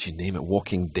 God, you name it: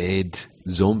 Walking Dead,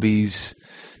 zombies,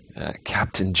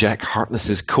 Captain Jack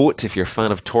Harkness's coat. If you're a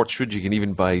fan of Torchwood, you can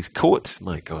even buy his coat.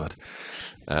 My God.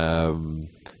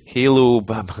 Halo,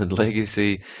 Batman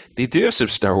Legacy. They do have some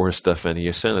Star Wars stuff in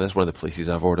here. Certainly, that's one of the places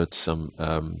I've ordered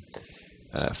some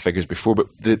figures before. But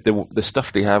the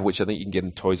stuff they have, which I think you can get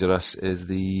in Toys R Us, is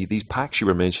these packs you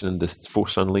were mentioning, the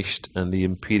Force Unleashed and the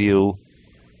Imperial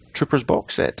Troopers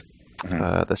box set.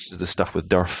 Mm-hmm. This is the stuff with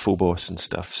Darth Phobos and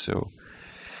stuff. So,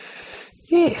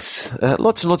 yes,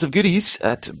 lots and lots of goodies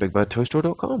at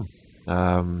BigBadToyStore.com.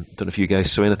 Don't know if you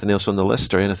guys saw anything else on the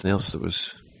list or anything else that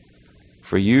was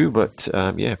for you, but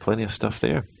yeah, plenty of stuff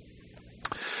there.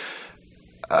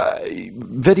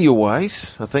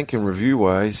 Video-wise, I think, and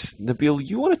review-wise, Nabil,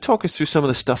 you want to talk us through some of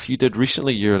the stuff you did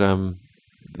recently? Your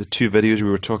the two videos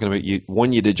we were talking about. You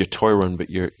did your toy run,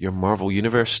 but your Marvel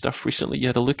Universe stuff recently you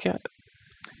had a look at.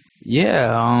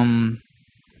 Yeah,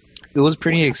 it was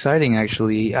pretty exciting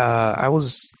actually. I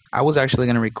was actually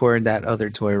going to record that other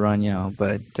toy run,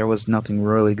 but there was nothing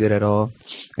really good at all,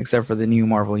 except for the new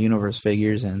Marvel Universe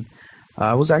figures, and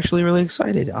I was actually really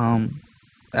excited.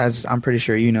 As I'm pretty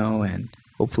sure you know, and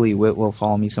hopefully Whit will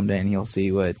follow me someday and he'll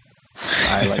see what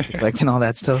I like to collect and all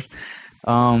that stuff.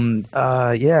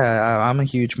 Yeah, I'm a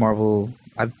huge Marvel.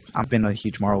 I've been a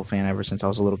huge Marvel fan ever since I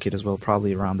was a little kid as well,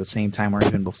 probably around the same time or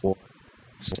even before.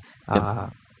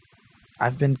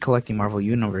 I've been collecting Marvel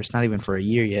Universe not even for a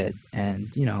year yet,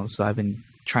 and so I've been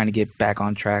trying to get back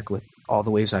on track with all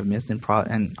the waves I've missed,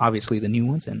 and obviously the new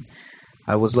ones. And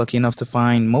I was lucky enough to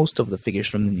find most of the figures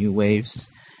from the new waves,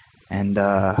 and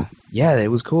yeah, it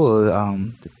was cool.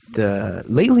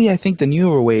 Lately, I think the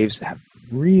newer waves have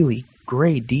really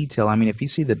great detail. I mean, if you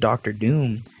see the Doctor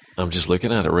Doom, I'm just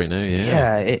looking at it right now.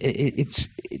 Yeah,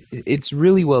 it's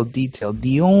really well detailed.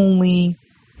 The only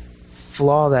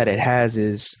flaw that it has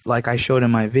is, like I showed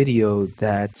in my video,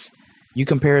 that you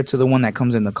compare it to the one that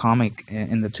comes in the comic,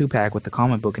 in the 2-pack with the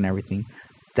comic book and everything.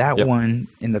 That one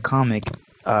in the comic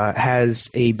has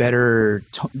a better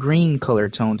green color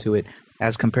tone to it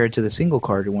as compared to the single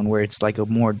carded one, where it's like a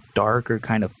more darker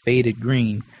kind of faded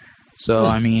green. So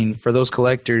I mean, for those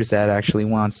collectors that actually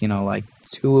wants like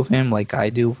 2 of him, like I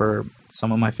do for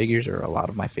some of my figures, or a lot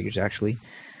of my figures actually,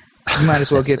 you might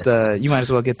as well get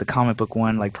the comic book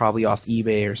one, like probably off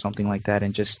eBay or something like that,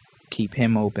 and just keep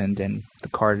him opened, and the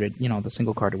carded, the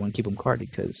single carded one, keep him carded,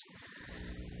 because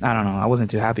I don't know, I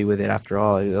wasn't too happy with it after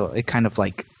all. It kind of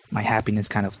like, my happiness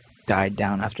kind of died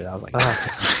down after that. I was like,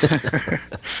 oh.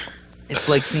 It's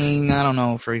like seeing, I don't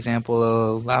know, for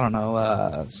example,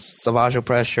 Savage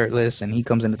Opress shirtless, and he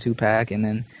comes in a 2-pack, and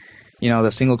then the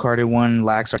single carded one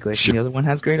lacks articulation, the other one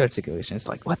has great articulation. It's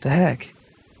like, what the heck?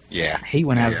 Yeah, I hate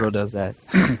when Hasbro does that.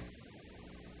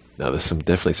 No, there's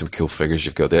definitely some cool figures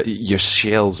you've got there. Your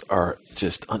shelves are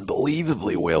just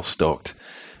unbelievably well stocked.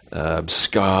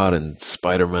 Scar and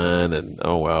Spider-Man, and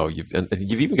oh wow, you've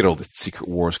even got all the Secret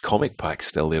Wars comic packs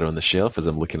still there on the shelf as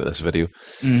I'm looking at this video.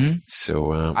 Mm-hmm.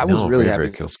 So I was really happy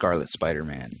with the Scarlet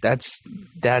Spider-Man. That's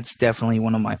definitely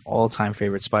one of my all-time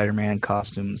favorite Spider-Man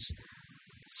costumes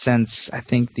since I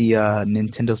think the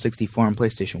Nintendo 64 and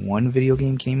PlayStation 1 video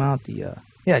game came out.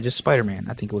 Just Spider-Man,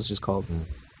 I think it was just called,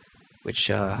 which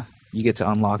you get to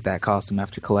unlock that costume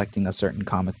after collecting a certain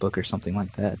comic book or something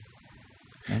like that.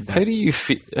 And, how do you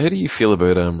feel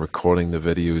about recording the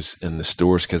videos in the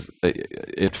stores? Because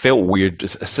it felt weird.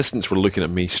 Assistants were looking at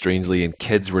me strangely, and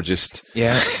kids were just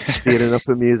staring up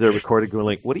at me as I recorded, going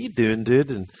like, "What are you doing,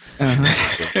 dude?" And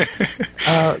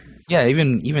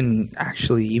even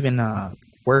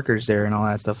workers there and all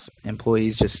that stuff,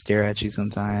 employees just stare at you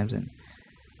sometimes, and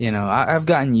I've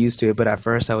gotten used to it. But at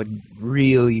first, I would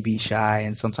really be shy,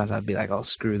 and sometimes I'd be like, "Oh,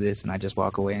 screw this," and I just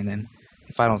walk away, and then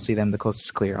if I don't see them, the coast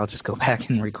is clear, I'll just go back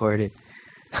and record it.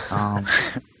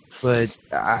 But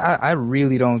I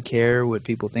really don't care what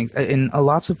people think. And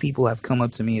lots of people have come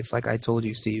up to me. It's like I told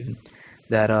you, Steve,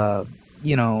 that,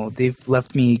 they've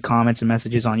left me comments and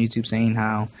messages on YouTube saying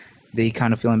how they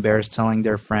kind of feel embarrassed telling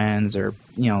their friends or,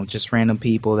 just random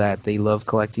people that they love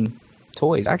collecting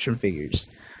toys, action figures.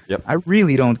 Yep. I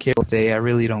really don't care what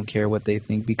they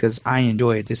think, because I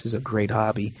enjoy it. This is a great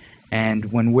hobby.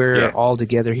 And when we're all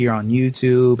together here on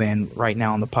YouTube and right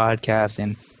now on the podcast,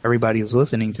 and everybody who's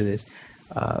listening to this,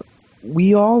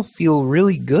 we all feel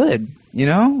really good.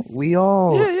 We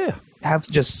all have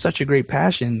just such a great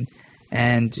passion.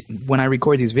 And when I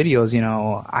record these videos,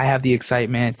 I have the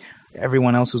excitement.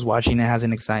 everyone else who's watching it has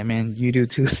an excitement. You do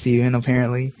too, Steven,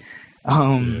 apparently.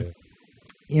 You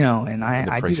know, and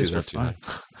I do this for fun.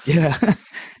 Yeah.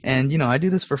 And, you know, I do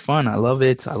this for fun. I love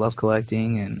it. I love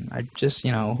collecting. And I just,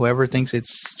 you know, whoever thinks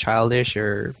it's childish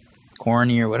or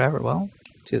corny or whatever, well,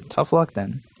 tough luck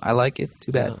then. I like it.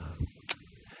 Too bad.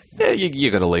 Yeah,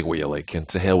 you gotta like what you like, and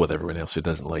to hell with everyone else who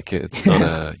doesn't like it. It's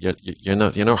not you're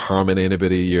not harming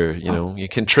anybody. You're you're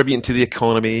contributing to the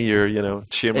economy. You're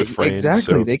sharing with friends.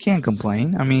 Exactly, so. They can't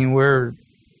complain. I mean, we're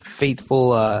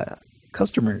faithful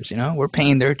customers. You know, we're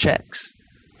paying their checks.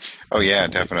 Oh yeah,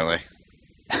 definitely.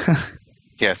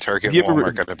 Yeah, Target,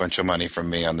 Walmart got a bunch of money from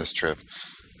me on this trip.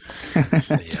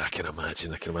 Yeah, I can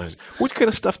imagine. What kind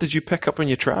of stuff did you pick up on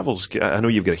your travels? I know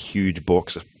you've got a huge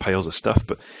box of piles of stuff,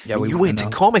 but you went to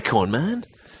Comic-Con, man.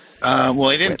 Well,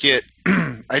 I didn't get.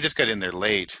 I just got in there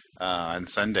late on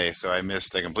Sunday, so I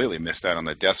completely missed out on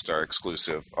the Death Star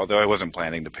exclusive. Although I wasn't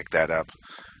planning to pick that up.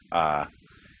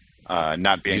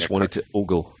 Not being. You just wanted to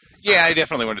ogle. Yeah, I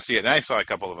definitely wanted to see it, and I saw a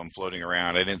couple of them floating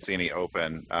around. I didn't see any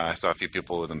open. I saw a few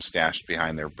people with them stashed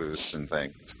behind their booths and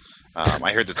things.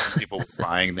 I heard that some people were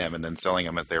buying them and then selling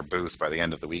them at their booth by the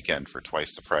end of the weekend for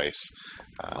twice the price.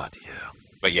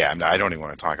 But yeah, I don't even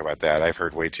want to talk about that. I've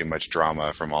heard way too much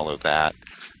drama from all of that.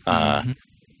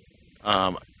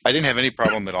 I didn't have any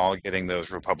problem at all getting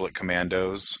those Republic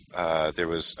Commandos. I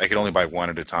could only buy one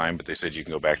at a time, but they said you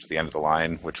can go back to the end of the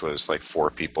line, which was like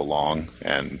 4 people long,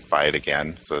 and buy it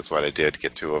again. So that's what I did,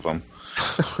 get 2 of them.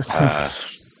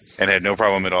 And had no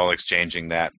problem at all exchanging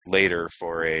that later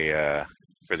for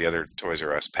the other Toys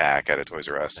R Us pack at a Toys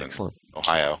R Us in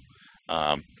Ohio.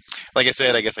 Like I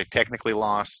said, I guess I technically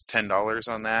lost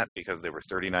 $10 on that because they were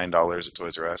 $39 at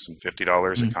Toys R Us and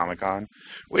 $50 at Comic-Con,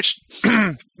 which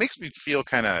makes me feel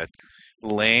kind of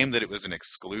lame that it was an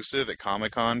exclusive at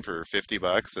Comic-Con for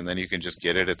 $50, and then you can just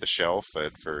get it at the shelf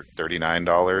for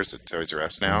 $39 at Toys R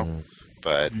Us now.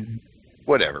 But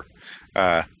whatever.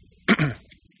 I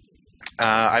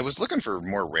was looking for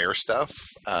more rare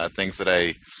stuff, things that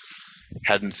I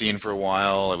hadn't seen for a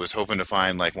while. I was hoping to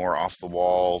find like more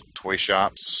off-the-wall toy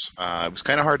shops. It was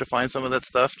kind of hard to find some of that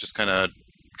stuff, just kind of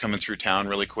coming through town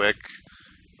really quick.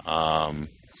 Found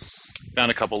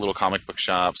a couple little comic book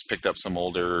shops, picked up some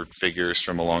older figures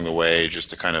from along the way just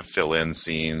to kind of fill in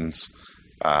scenes.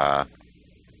 Trying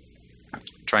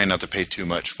not to pay too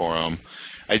much for them.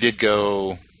 I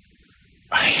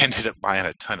ended up buying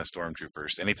a ton of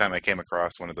Stormtroopers. Anytime I came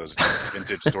across one of those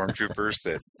vintage Stormtroopers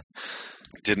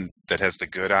that has the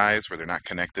good eyes where they're not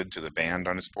connected to the band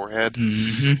on his forehead.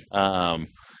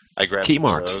 I grabbed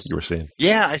Kmart, those. You were saying?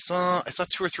 Yeah, I saw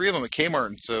 2 or 3 of them at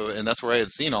Kmart, and that's where I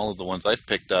had seen all of the ones I've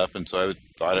picked up, and so I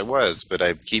thought it was, but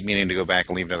I keep meaning to go back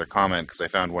and leave another comment because I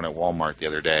found one at Walmart the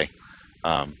other day.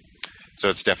 So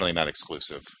it's definitely not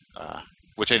exclusive,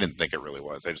 which I didn't think it really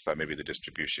was. I just thought maybe the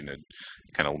distribution had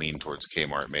kind of leaned towards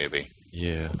Kmart, maybe.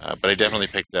 Yeah. But I definitely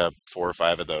picked up 4 or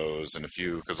 5 of those, and a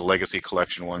few because the Legacy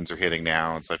Collection ones are hitting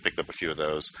now, and so I picked up a few of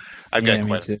those. I've got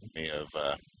quite a many of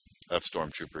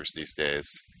Stormtroopers these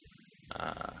days.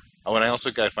 And I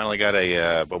also finally got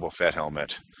a Boba Fett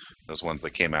helmet. Those ones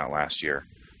that came out last year.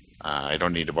 I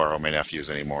don't need to borrow my nephew's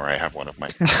anymore. I have one of my.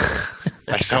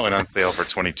 I saw it on sale for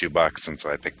 $22, and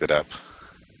so I picked it up.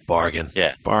 Bargain.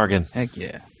 Yeah. Bargain. Heck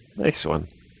yeah. Nice one.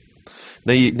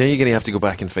 Now you're going to have to go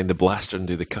back and find the blaster and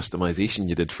do the customization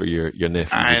you did for your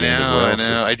nephew. I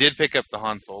know. I did pick up the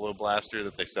Han Solo blaster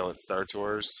that they sell at Star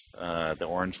Tours, the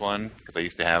orange one, because I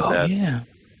used to have that. Yeah.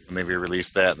 When they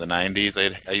re-released that in the 90s,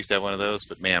 I used to have one of those.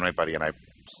 But man, my buddy and I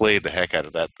played the heck out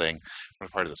of that thing. One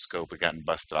part of the scope had gotten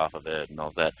busted off of it and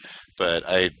all that. But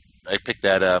I picked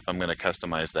that up. I'm going to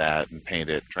customize that and paint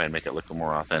it, try and make it look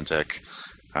more authentic.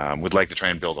 Would like to try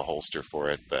and build a holster for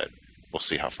it, but we'll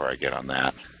see how far I get on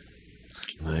that.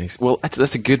 Nice. Well,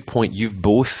 that's a good point. You've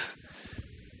both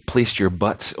placed your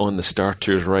butts on the Star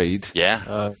Tours ride.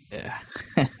 Yeah. Yeah.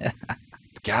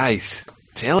 Guys,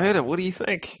 tell me about it. What do you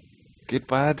think? Good,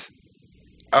 bad?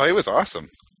 Oh, it was awesome.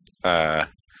 I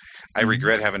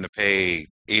regret having to pay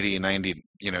 $80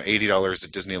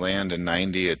 at Disneyland and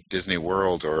 $90 at Disney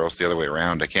World, or else the other way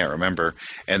around. I can't remember.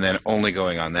 And then only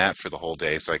going on that for the whole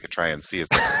day so I could try and see as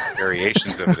many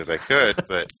variations of it as I could.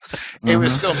 But it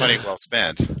was still money well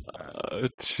spent.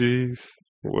 Jeez.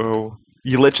 Whoa.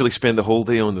 You literally spend the whole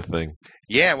day on the thing.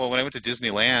 Yeah, well, when I went to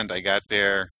Disneyland, I got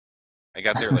there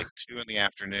like 2 in the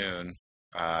afternoon.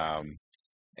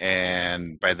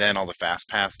 And by then, all the Fast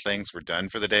Pass things were done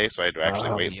for the day, so I had to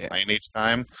actually wait in line each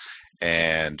time.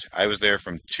 And I was there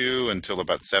from 2 until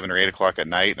about 7 or 8 o'clock at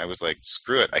night, and I was like,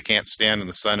 screw it, I can't stand in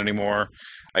the sun anymore.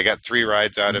 I got 3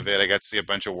 rides out of it. I got to see a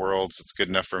bunch of worlds. It's good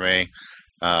enough for me.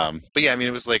 But yeah, I mean,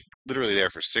 it was like literally there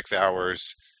for 6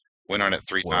 hours. Went on it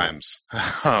 3 Wow. times.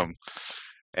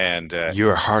 And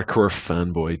You're a hardcore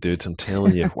fanboy, dude. I'm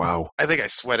telling you. Wow. I think I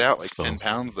sweat out like It's fun. 10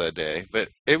 pounds that day. But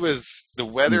the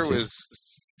weather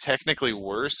was technically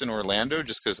worse in Orlando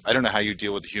just because I don't know how you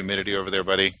deal with the humidity over there,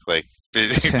 buddy. Like,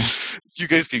 you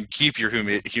guys can keep your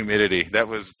humidity. That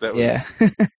was Yeah.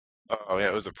 Oh yeah,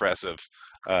 it was oppressive.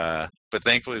 But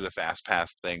thankfully the Fast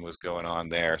Pass thing was going on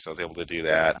there, so I was able to do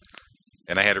that.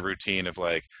 And I had a routine of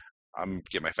like, I'm going to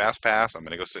get my Fast Pass, I'm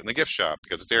going to go sit in the gift shop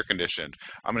because it's air conditioned.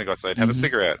 I'm going to go outside and have a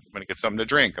cigarette. I'm going to get something to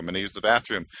drink. I'm going to use the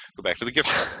bathroom, go back to the gift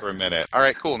shop for a minute. All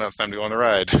right, cool, now it's time to go on the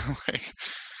ride. Like,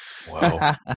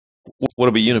 wow. What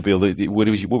about you, Nabil?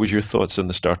 What was your thoughts on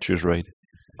the Star Tours ride?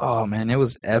 Oh man, it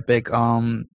was epic.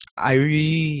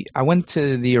 I went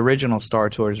to the original Star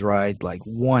Tours ride like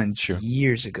once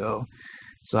years ago,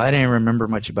 so I didn't remember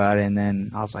much about it. And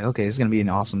then I was like, okay, it's gonna be an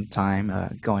awesome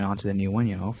time going on to the new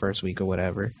one, first week or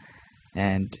whatever.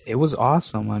 And it was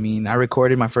awesome. I mean, I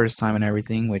recorded my first time and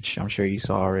everything, which I'm sure you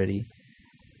saw already.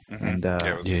 Mm-hmm. And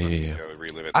yeah.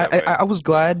 Relive it that way. I was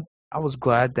glad. I was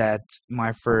glad that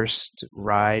my first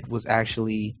ride was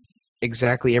actually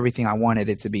exactly everything I wanted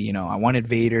it to be. I wanted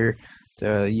Vader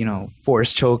to,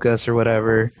 force choke us or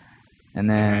whatever,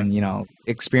 and then,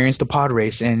 experience the pod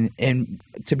race. And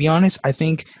to be honest, I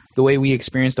think the way we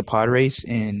experienced the pod race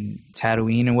in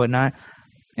Tatooine and whatnot,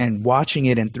 and watching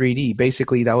it in 3D,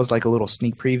 basically that was like a little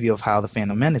sneak preview of how the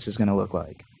Phantom Menace is going to look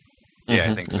like.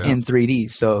 Yeah, I think so. In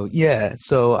 3D. So, yeah.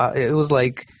 So it was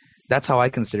like, that's how I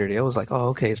considered it. It was like, oh,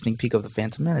 okay, a sneak peek of the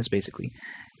Phantom Menace, basically.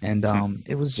 And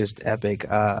it was just epic.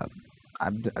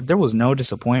 There was no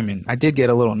disappointment. I did get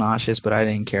a little nauseous, but I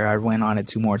didn't care. I went on it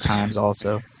 2 more times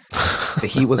also. The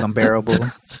heat was unbearable,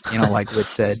 like Whit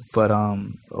said. But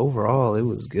overall, it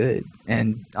was good.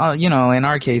 And, in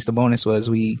our case, the bonus was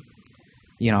we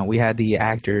had the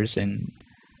actors and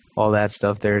all that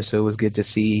stuff there. So it was good to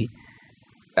see,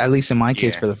 at least in my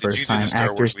case, for the first time, Star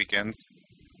actors. Wars weekends?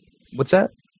 What's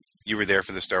that? You were there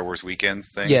for the Star Wars weekends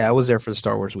thing? Yeah, I was there for the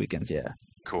Star Wars weekends, yeah.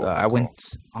 Cool. I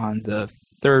went on the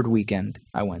 3rd weekend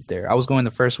I went there. I was going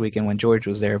the first weekend when George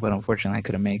was there, but unfortunately I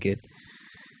couldn't make it.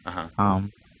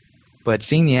 But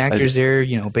seeing the actors there,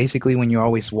 basically when you're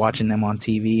always watching them on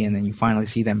TV and then you finally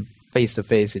see them face to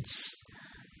face,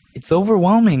 it's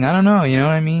overwhelming. I don't know, you know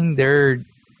what I mean?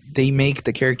 They make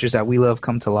the characters that we love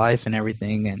come to life and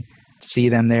everything, and to see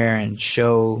them there and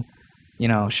show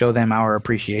them our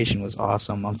appreciation was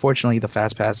awesome. Unfortunately, the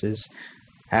Fast Passes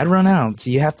had run out. So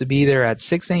you have to be there at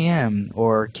 6 a.m.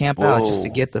 or camp out just to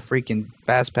get the freaking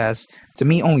Fast Pass to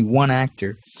meet only one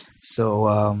actor. So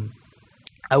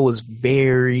I was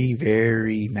very,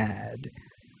 very mad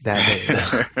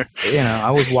that day.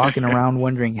 I was walking around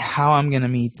wondering how I'm going to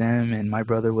meet them, and my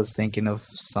brother was thinking of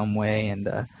some way.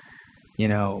 And,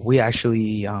 we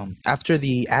actually, after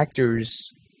the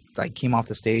actors came off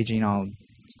the stage,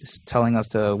 just telling us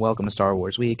to welcome to Star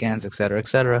Wars weekends, et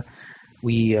cetera,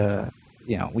 we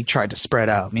tried to spread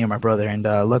out, me and my brother, and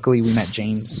luckily we met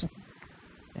James,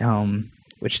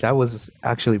 which that was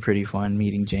actually pretty fun,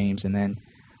 meeting James. And then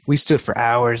we stood for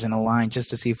hours in a line just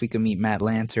to see if we could meet Matt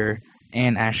Lanter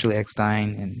and Ashley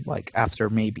Eckstein, and after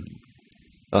maybe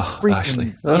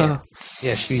Ashley.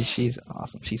 Yeah, she's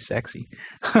awesome. She's sexy.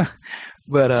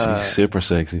 But she's super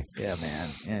sexy. Yeah, man.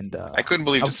 And I couldn't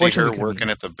believe to see her working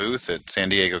at the booth at San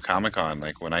Diego Comic-Con.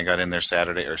 Like when I got in there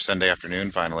Saturday or Sunday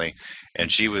afternoon finally, and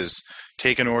she was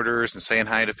taking orders and saying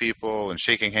hi to people and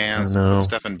shaking hands and putting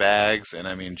stuff in bags. And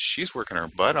I mean, she's working her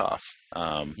butt off.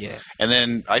 Yeah. And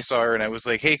then I saw her and I was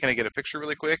like, hey, can I get a picture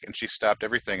really quick? And she stopped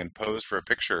everything and posed for a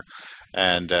picture.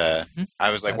 And I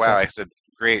was like, wow. I said,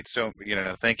 great. So,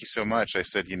 thank you so much. I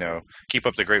said, keep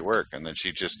up the great work. And then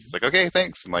she just was like, okay,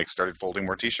 thanks. And started folding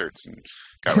more t-shirts and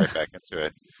got right back into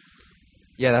it.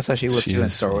 Yeah, that's how she was too in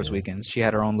Star Wars weekends. She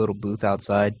had her own little booth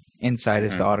outside. Inside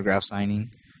is the autograph signing.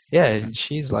 Yeah,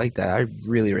 she's like that. I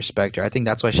really respect her. I think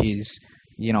that's why she's,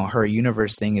 her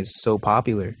universe thing is so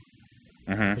popular.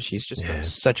 She's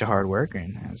just such a hard worker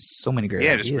and has so many great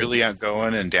ideas. Just really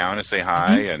outgoing and down to say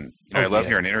hi. And I love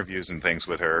hearing interviews and things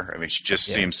with her. I mean, she just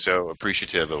seems so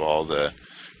appreciative of all the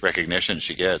recognition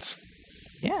she gets.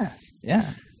 Yeah,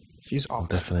 she's awesome.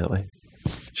 Definitely.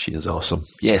 She is awesome.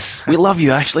 Yes, we love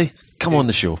you, Ashley. Come on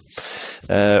the show.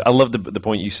 I love the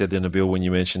point you said there, Nabil, when you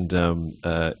mentioned,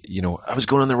 I was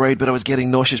going on the ride, but I was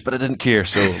getting nauseous, but I didn't care.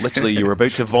 So literally, you were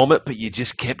about to vomit, but you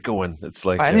just kept going. It's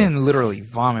like I didn't literally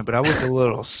vomit, but I was a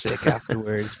little sick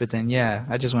afterwards. But then,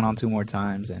 I just went on 2 more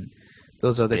times, and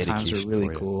those other times were really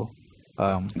cool.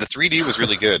 The 3D was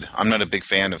really good. I'm not a big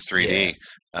fan of 3D,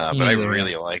 but I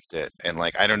really liked it. And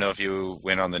I don't know if you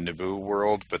went on the Naboo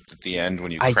world, but at the end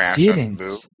when you crashed on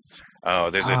Naboo,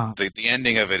 Oh, the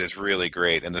ending of it is really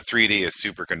great, and the 3D is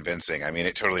super convincing. I mean,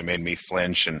 it totally made me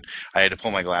flinch, and I had to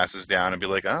pull my glasses down and be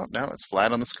like, "Oh no, it's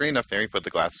flat on the screen up there." You put the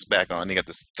glasses back on, you got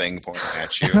this thing pointing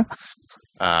at you.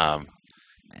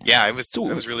 Yeah, I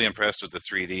was really impressed with the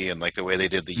 3D and like the way they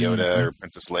did the Yoda or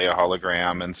Princess Leia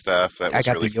hologram and stuff. That was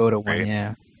really the Yoda great. one,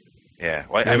 yeah. Yeah,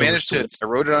 well, I managed to. I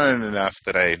wrote it on enough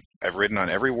that I've written on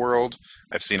every world.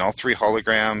 I've seen all 3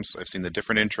 holograms. I've seen the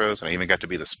different intros, and I even got to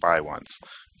be the spy once.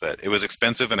 But it was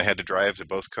expensive, and I had to drive to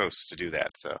both coasts to do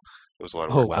that. So it was a lot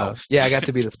of work. Oh wow! Yeah, I got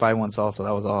to be the spy once also.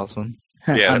 That was awesome.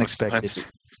 Yeah, unexpected.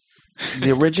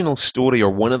 The original story,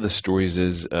 or one of the stories,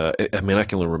 is I mean, I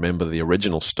can only remember the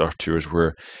original Star Tours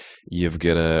where you've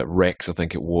got a Rex, I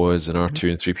think it was, an R2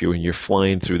 and 3PO, and you're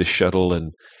flying through the shuttle,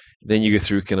 and then you go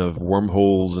through kind of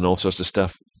wormholes and all sorts of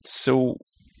stuff. So,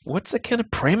 what's the kind of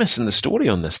premise in the story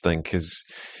on this thing? Because,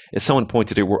 as someone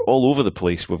pointed out, we're all over the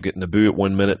place. We've got Naboo at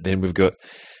one minute, then we've got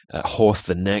Hoth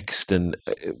the next, and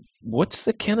what's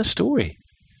the kind of story?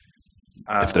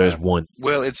 If there is one.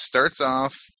 Well, it starts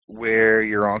off where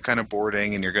you're all kind of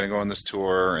boarding and you're going to go on this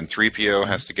tour, and 3PO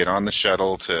has to get on the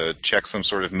shuttle to check some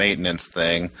sort of maintenance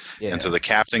thing. Yeah. And so the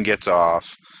captain gets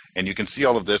off, and you can see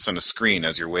all of this on a screen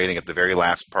as you're waiting at the very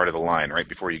last part of the line, right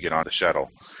before you get on the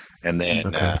shuttle. And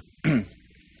then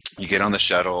you get on the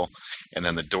shuttle, and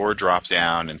then the door drops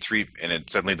down, and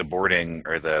suddenly the boarding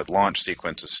or the launch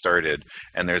sequence is started,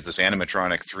 and there's this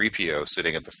animatronic 3PO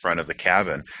sitting at the front of the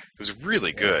cabin who's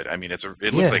really good. I mean, it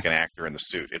looks like an actor in the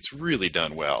suit. It's really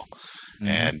done well.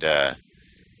 Mm-hmm.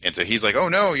 And so he's like, "Oh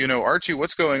no, R2,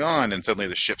 what's going on?" And suddenly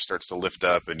the ship starts to lift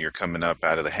up, and you're coming up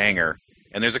out of the hangar.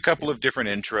 And there's a couple of different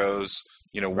intros.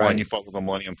 One you follow the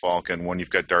Millennium Falcon, one you've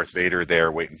got Darth Vader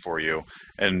there waiting for you,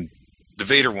 and the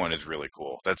Vader one is really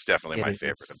cool. That's definitely my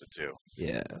favorite of the two.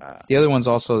 Yeah. The other one's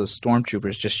also the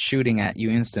stormtroopers just shooting at you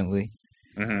instantly.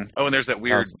 Mm-hmm. Oh, and there's that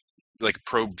weird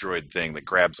probe droid thing that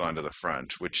grabs onto the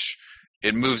front, which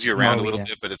it moves you around a little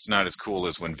bit, but it's not as cool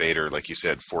as when Vader, like you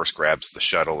said, force grabs the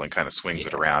shuttle and kind of swings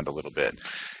it around a little bit.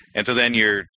 And so then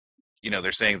they're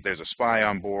saying that there's a spy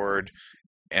on board,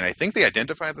 and I think they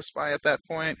identify the spy at that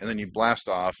point, and then you blast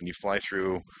off and you fly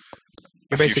through.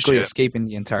 You're basically escaping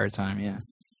the entire time, yeah.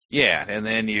 Yeah, and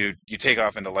then you take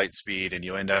off into light speed, and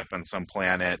you end up on some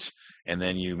planet, and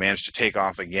then you manage to take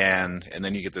off again, and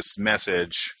then you get this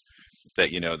message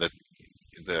that that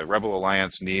the Rebel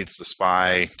Alliance needs the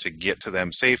spy to get to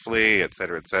them safely, et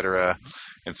cetera, et cetera.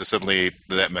 And so suddenly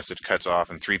that message cuts off,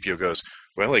 and 3PO goes,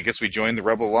 "Well, I guess we joined the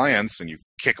Rebel Alliance," and you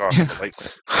kick off the light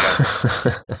speed,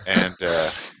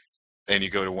 and you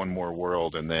go to one more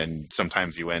world, and then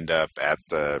sometimes you end up at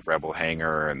the Rebel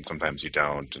hangar, and sometimes you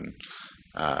don't, and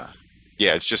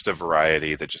it's just a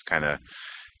variety that just kind of,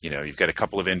 you've got a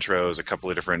couple of intros, a couple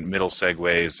of different middle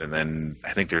segues, and then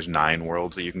I think there's 9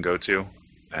 worlds that you can go to,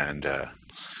 and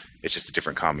it's just a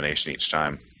different combination each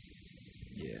time.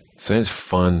 Yeah, sounds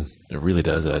fun. It really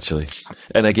does, actually.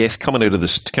 And I guess coming out of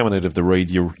the ride,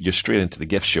 you're straight into the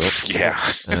gift shop. Yeah,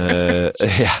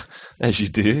 as you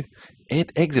do.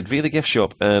 Exit via the gift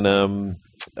shop, and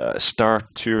Star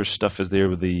Tours stuff is there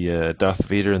with the Darth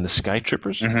Vader and the Sky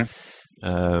Troopers. Mm-hmm.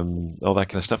 All that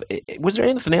kind of stuff. Was there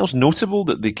anything else notable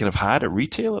that they kind of had at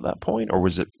retail at that point, or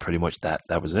was it pretty much that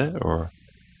was it? Or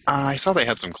I saw they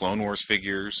had some Clone Wars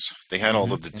figures. They had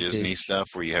all of the Disney stuff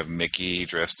where you have Mickey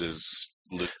dressed as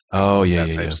Luke. Oh yeah,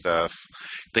 that type stuff.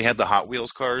 They had the Hot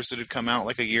Wheels cars that had come out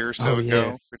like a year or so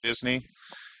ago for Disney.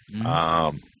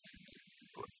 Mm-hmm.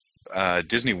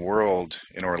 Disney World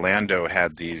in Orlando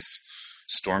had these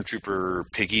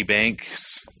Stormtrooper piggy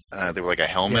banks. They were like a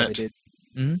helmet. Yeah, they did.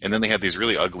 Mm-hmm. And then they had these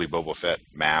really ugly Boba Fett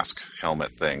mask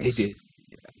helmet things. They did.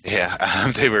 Yeah,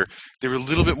 they were a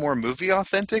little bit more movie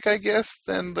authentic, I guess,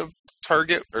 than the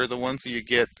Target or the ones that you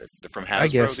get from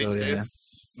Hasbro these days.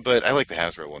 But I like the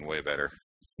Hasbro one way better.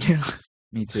 Yeah,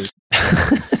 me too.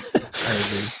 I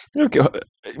agree. Okay,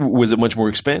 was it much more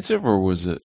expensive, or was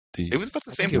it? It was about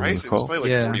the same price. It was probably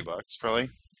like $40, probably.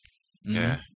 Mm-hmm.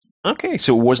 Yeah. Okay,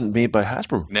 so it wasn't made by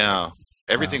Hasbro. No.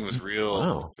 Everything was real.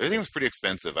 Wow. Everything was pretty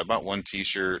expensive. I bought one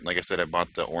T-shirt. Like I said, I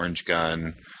bought the orange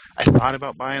gun. I thought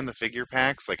about buying the figure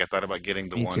packs. Like I thought about getting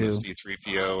the one with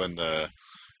C-3PO and the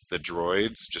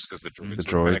droids, just because the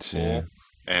droids were kind of cool. Yeah.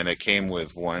 And it came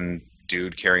with one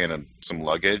dude carrying some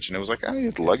luggage, and it was like,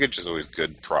 luggage is always a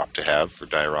good prop to have for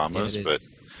dioramas. Yeah, but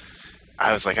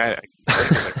I was like, I like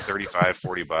 $35,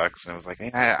 $40, and I was like,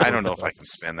 I don't know if I can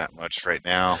spend that much right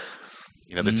now.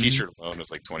 The T-shirt alone was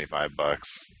like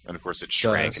 $25, and of course it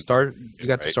shrank. You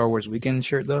got the Star Wars Weekend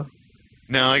shirt though?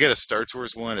 No, I got a Star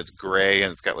Tours one. It's gray,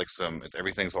 and it's got like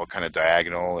everything's all kind of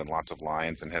diagonal and lots of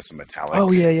lines, and has some metallic.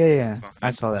 Oh yeah.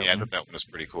 I saw that. Yeah, one. I thought that one was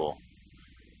pretty cool.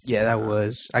 Yeah, that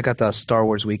was. I got the Star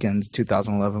Wars Weekends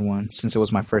 2011 one since it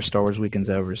was my first Star Wars Weekends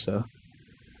ever. So.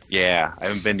 Yeah, I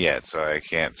haven't been yet, so I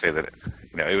can't say that.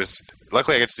 It was.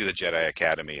 Luckily, I got to see the Jedi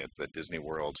Academy at the Disney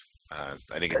World. I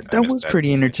didn't. That was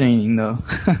pretty entertaining, though.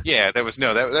 Yeah, that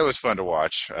was fun to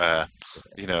watch. The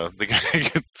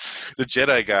guy, the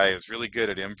Jedi guy, is really good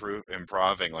at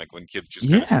improving. Like when kids just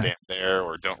kind of stand there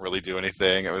or don't really do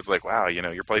anything. It was like, wow,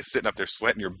 you're probably sitting up there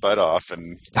sweating your butt off,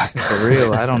 and for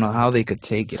real, I don't know how they could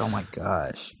take it. Oh my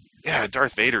gosh. Yeah,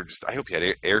 Darth Vader. I hope he had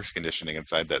air conditioning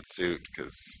inside that suit,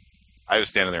 because I was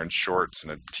standing there in shorts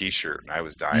and a t-shirt, and I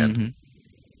was dying. Mm-hmm.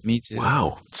 Me too.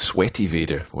 Wow, sweaty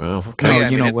Vader. Wow. Okay. No,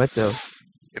 you know what though?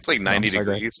 It's like 90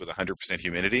 degrees with 100%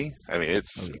 humidity. I mean,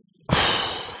 it's.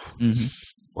 Mm-hmm.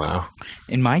 Wow.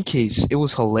 In my case, it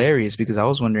was hilarious because I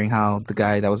was wondering how the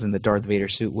guy that was in the Darth Vader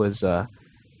suit was,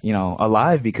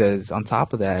 alive. Because on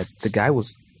top of that, the guy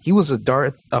was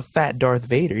a fat Darth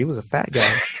Vader. He was a fat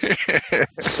guy.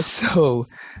 So,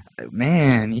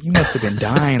 man, he must have been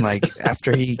dying like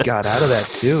after he got out of that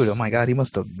suit. Oh my God, he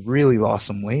must have really lost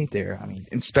some weight there. I mean,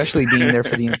 especially being there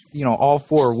for the all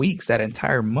 4 weeks, that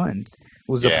entire month. It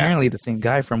was apparently the same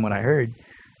guy from what I heard,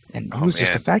 and he was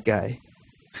just a fat guy.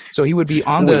 So he would be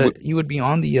on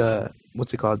the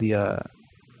what's it called, the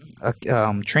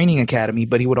training academy,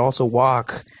 but he would also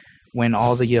walk when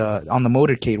all the on the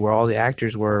motorcade where all the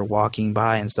actors were walking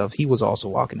by and stuff. He was also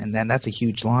walking, and then that's a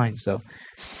huge line. So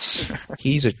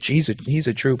he's a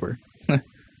trooper.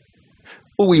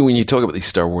 Well, when you talk about these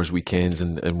Star Wars weekends,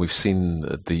 and we've seen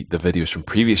the videos from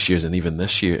previous years and even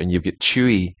this year, and you get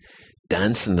Chewie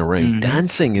dancing around,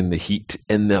 dancing in the heat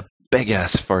in the big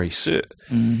ass furry suit.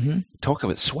 Mm-hmm. Talk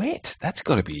about sweat. That's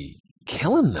got to be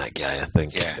killing that guy, I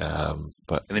think. Yeah.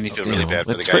 But and then you feel really bad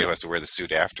for the guy who has to wear the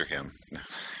suit after him.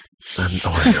 I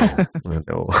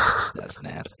know. That's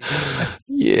nasty.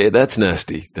 Yeah, that's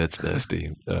nasty.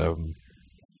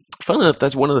 Funnily enough,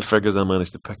 that's one of the figures I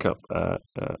managed to pick up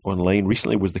online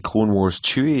recently was the Clone Wars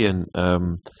Chewie, and I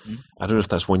don't know if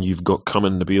that's one you've got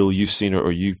coming, Nabil, you've seen it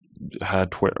or you had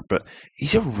Twitter, but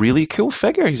he's a really cool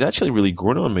figure. He's actually really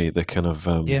grown on me, the kind of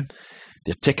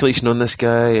the articulation on this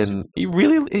guy, and he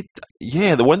really,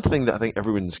 the one thing that I think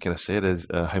everyone's kind of said is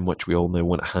how much we all now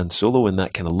want Han Solo in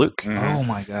that kind of look. Oh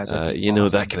my God. Awesome.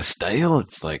 That kind of style.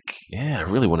 It's like, I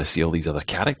really want to see all these other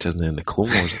characters now in the Clone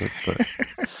Wars. But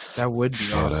that would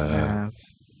be awesome to have.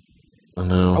 I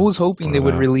know. I was hoping they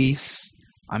would release.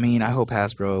 I mean, I hope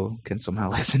Hasbro can somehow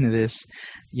listen to this.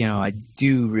 I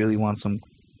do really want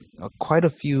quite a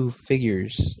few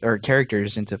figures or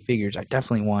characters into figures. I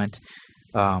definitely want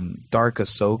Dark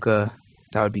Ahsoka.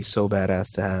 That would be so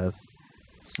badass to have.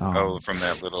 From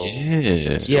that little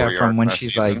from when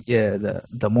she's season. Like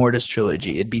the Mortis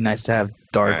trilogy. It'd be nice to have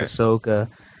Dark Ahsoka.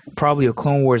 Probably a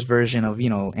Clone Wars version of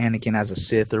Anakin as a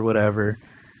Sith or whatever.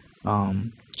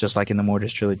 Just like in the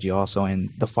Mortis trilogy also, and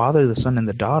the father, the son, and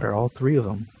the daughter, all three of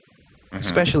them.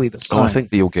 Especially the son. Oh, I think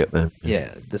you'll get them.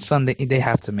 Yeah, the son. They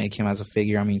have to make him as a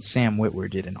figure. I mean, Sam Witwer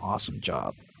did an awesome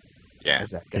job. Yeah, as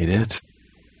that guy. He did.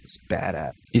 He's bad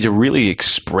at. He's a really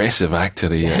expressive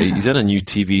actor. He's in a new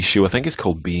TV show. I think it's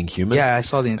called Being Human. Yeah, I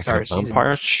saw the entire season.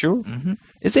 Vampire show. Mm-hmm.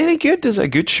 Is it any good? Is it a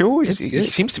good show? It's good. He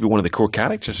seems to be one of the core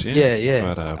characters.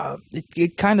 Yeah. But,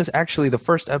 it kind of actually the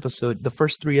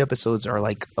first 3 episodes are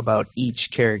like about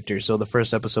each character. So the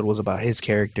first episode was about his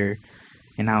character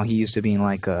and how he used to be in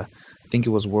like I think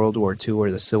it was World War II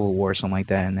or the Civil War or something like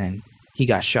that, and then he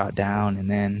got shot down, and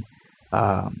then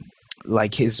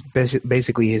like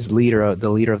basically his leader, the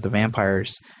leader of the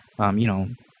vampires,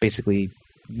 basically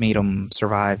made him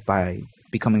survive by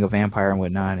becoming a vampire and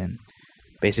whatnot, and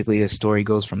basically his story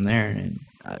goes from there. And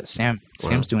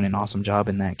Sam's doing an awesome job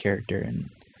in that character, and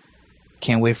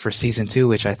can't wait for season 2,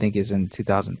 which I think is in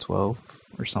 2012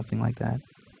 or something like that.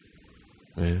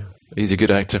 Yeah, he's a good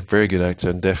actor, very good actor,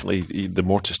 and definitely the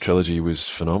Mortis trilogy was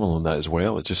phenomenal in that as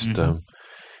well. It just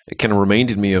it kind of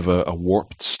reminded me of a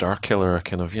warped Starkiller, a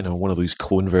kind of one of those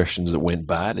clone versions that went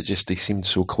bad. They seemed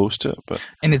so close to it,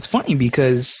 and it's funny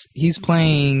because he's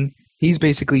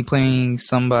basically playing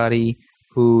somebody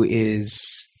who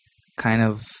is kind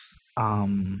of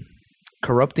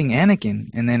corrupting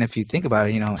Anakin, and then if you think about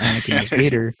it, Anakin is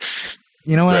Vader.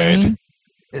 You know what I mean?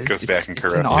 Goes back and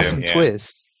corrupts him. It's an awesome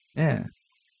twist. Yeah.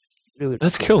 Really,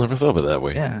 that's cool. I never thought about it that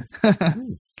way. Yeah.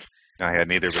 I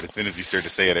hadn't either, but as soon as you started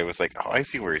to say it, I was like, oh, I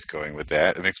see where he's going with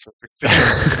that. It makes perfect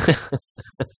sense.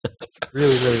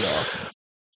 Really, really awesome.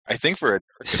 I think for a Dark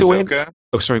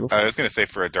Ahsoka... sorry. I was going to say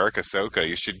for a Dark Ahsoka,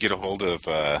 you should get a hold of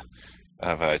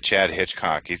Chad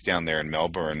Hitchcock. He's down there in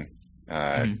Melbourne,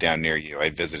 down near you. I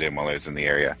visited him while I was in the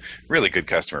area. Really good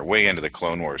customer. Way into the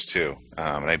Clone Wars, too.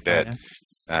 And I bet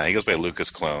He goes by Lucas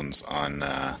Clones on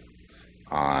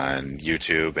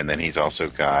YouTube, and then he's also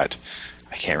got,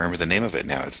 I can't remember the name of it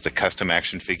now. It's the Custom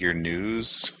Action Figure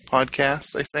News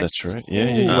podcast, I think. That's right.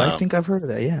 Yeah. I think I've heard of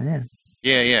that. Yeah.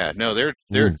 Yeah. No,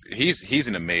 he's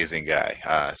an amazing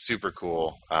guy. Super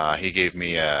cool. He gave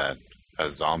me a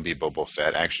zombie Boba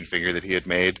Fett action figure that he had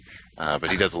made, but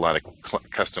he does a lot of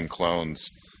custom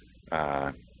clones.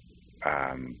 But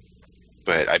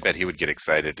I bet he would get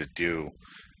excited to do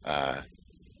that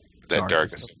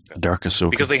Dark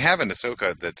Ahsoka, because they have an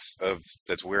Ahsoka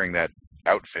that's wearing that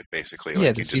outfit basically.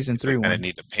 Yeah, the season 3 one. Kind of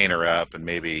need to paint her up and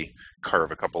maybe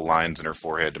carve a couple lines in her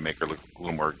forehead to make her look a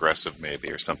little more aggressive,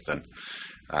 maybe, or something.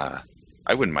 I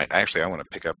wouldn't mind. Actually, I want to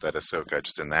pick up that Ahsoka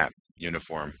just in that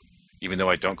uniform, even though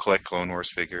I don't collect Clone Wars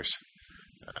figures.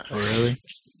 Oh, really?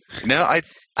 No,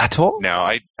 at all. No,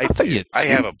 I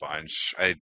have a bunch.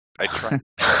 I tried to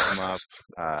pick them up.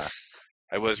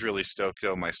 I was really stoked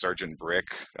though. My Sergeant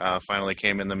Brick finally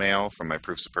came in the mail from my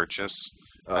proofs of purchase.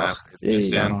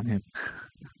 It's on him.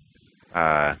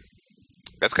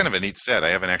 That's kind of a neat set. I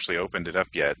haven't actually opened it up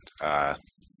yet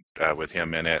with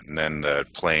him in it, and then the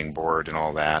playing board and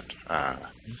all that. Oh,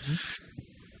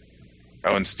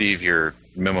 and Steve, your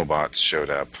Memobots showed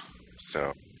up.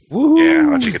 So, yeah,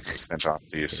 I'll have to get them sent off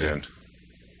to you soon.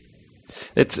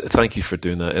 Thank you for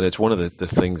doing that, and it's one of the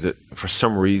things that, for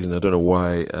some reason, I don't know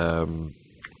why,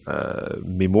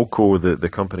 Mimoko, the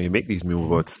company who make these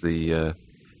Memobots, the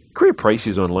great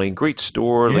prices online, great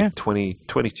store, like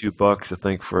 $22, I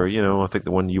think, for, I think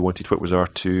the one you wanted was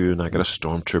R2, and I got a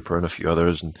Stormtrooper and a few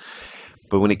others,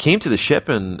 but when it came to the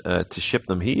shipping, to ship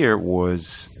them here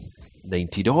was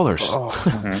 $90.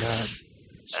 Oh my God.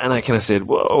 And I kind of said,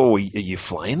 "Whoa, are you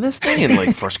flying this thing in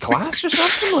like first class or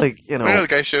something?" Like, the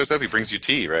guy shows up, he brings you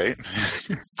tea, right?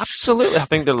 Absolutely. I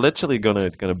think they're literally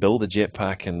gonna build a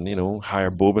jetpack and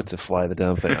hire Boba to fly the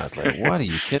damn thing. I was like, "What, are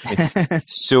you kidding me?"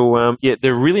 So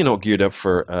they're really not geared up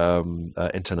for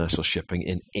international shipping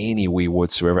in any way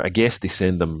whatsoever. I guess they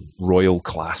send them Royal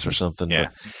class or something. Yeah,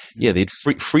 but they had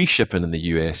free shipping in the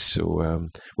US. So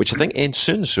which I think ends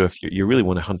soon. So if you really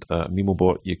want to hunt a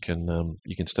Memobot, you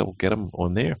can still get them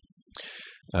on there.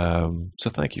 So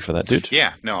thank you for that, dude.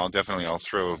 Yeah, no, I'll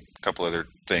throw a couple other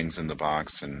things in the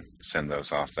box and send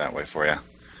those off that way for you.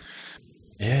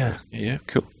 Yeah,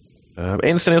 cool.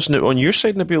 Anything else on your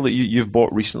side, Nabil, that you've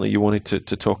bought recently you wanted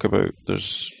to talk about?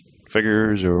 There's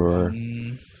figures or...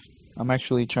 I'm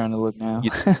actually trying to look now.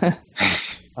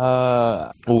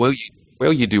 Well,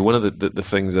 you do. One of the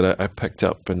things that I picked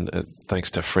up, and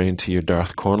thanks to a friend here,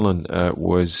 Darth Conlon,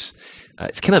 was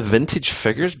it's kind of vintage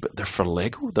figures, but they're for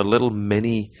Lego. They're little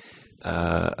mini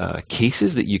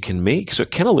cases that you can make. So it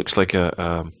kind of looks like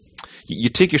you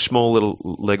take your small little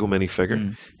Lego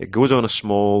minifigure, it goes on a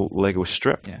small Lego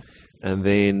strip, and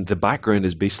then the background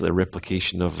is basically a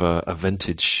replication of a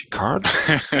vintage card,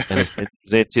 and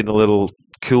it's in a little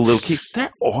cool little case.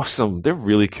 They're awesome. They're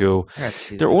really cool.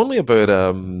 They're only about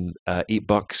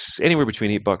 $8, anywhere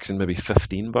between $8 and maybe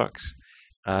 $15.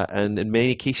 And in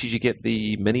many cases, you get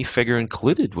the minifigure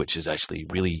included, which is actually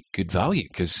really good value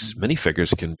because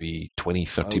minifigures can be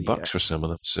 $20-$30 for some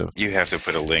of them. So you have to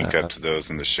put a link up to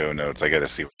those in the show notes. I got to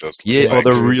see what those.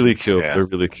 They're really cool. Yeah. They're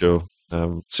really cool.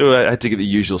 So I had to get the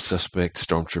usual suspect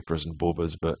Stormtroopers and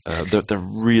Bobas, but they're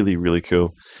really, really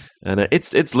cool. And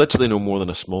it's literally no more than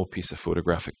a small piece of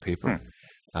photographic paper.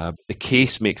 The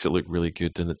case makes it look really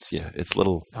good, and it's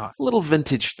little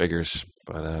vintage figures.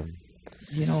 But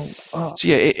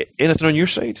anything on your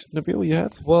side, Nabil, you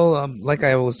had? Well, like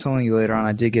I was telling you later on,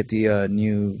 I did get the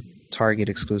new Target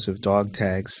exclusive dog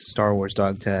tags, Star Wars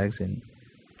dog tags, and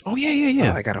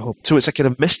I gotta hope. So it's like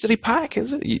a mystery pack,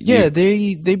 is it?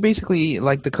 They basically,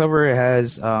 like, the cover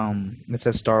has it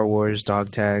says Star Wars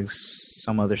dog tags,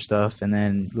 some other stuff, and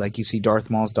then like you see Darth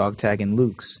Maul's dog tag and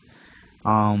Luke's.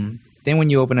 Then when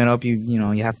you open it up,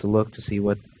 you have to look to see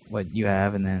what you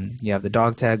have, and then you have the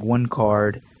dog tag, one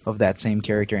card of that same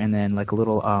character, and then like a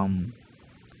little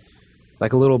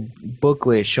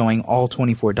booklet showing all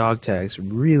 24 dog tags.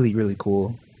 Really, really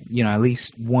cool. At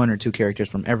least one or two characters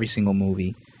from every single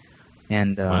movie.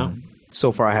 And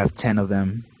so far I have 10 of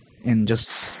them in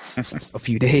just a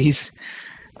few days.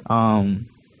 And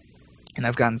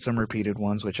I've gotten some repeated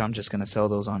ones, which I'm just going to sell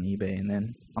those on eBay. And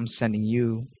then I'm sending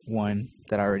you one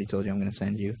that I already told you I'm going to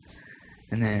send you.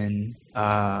 And then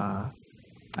I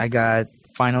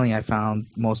found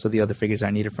most of the other figures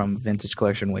I needed from Vintage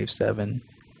Collection Wave 7.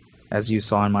 As you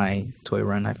saw in my toy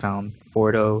run, I found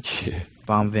Fordo,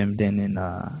 Bomb Vim Din, and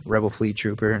Rebel Fleet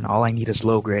Trooper, and all I need is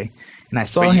Logray. And I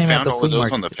saw him at the flea market. You found all of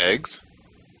those on the pegs?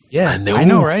 Yeah, I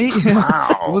know, right?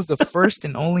 Wow. It was the first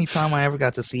and only time I ever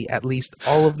got to see at least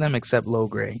all of them except Low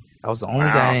Gray. I was the only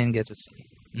guy I didn't get to see.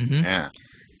 Mm-hmm. Yeah.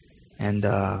 And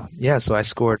so I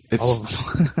scored all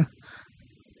of them.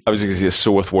 I was going to say, it's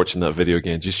so worth watching that video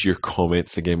again. Just your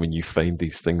comments again when you find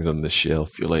these things on the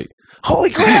shelf. You're like, holy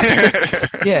crap!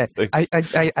 Yeah,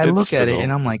 I look at it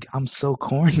and I'm like, I'm so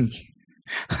corny.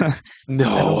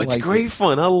 No, it's great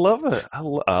fun. I love it. I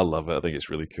love it. I think it's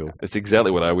really cool. It's exactly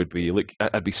what I would be. Like,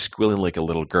 I'd be squealing like a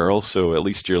little girl, so at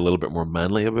least you're a little bit more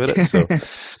manly about it. So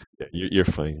yeah, you're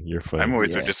fine. You're fine. I'm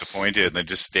always so disappointed, and I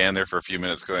just stand there for a few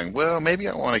minutes going, well, maybe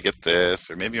I want to get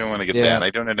this, or maybe I want to get that. And I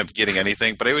don't end up getting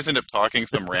anything, but I always end up talking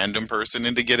some random person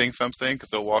into getting something, because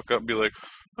they'll walk up and be like,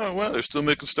 oh, wow, they're still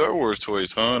making Star Wars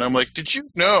toys, huh? And I'm like, did you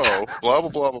know? Blah, blah,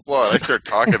 blah, blah, blah. And I start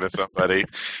talking to somebody.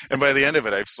 And by the end of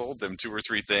it, I've sold them 2 or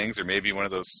 3 things, or maybe one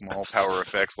of those small power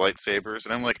effects lightsabers.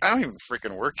 And I'm like, I don't even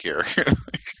freaking work here.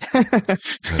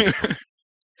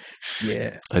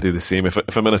 Yeah. I do the same. If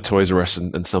I'm in a Toys R Us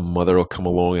and some mother will come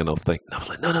along and I'll think,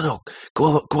 no,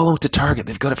 go along to Target.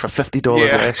 They've got it for $50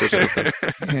 less or something.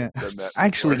 Yeah. I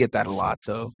actually get that a lot,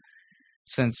 though,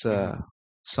 since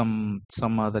some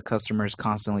of the customers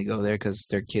constantly go there because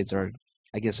their kids are,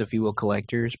 I guess, if you will,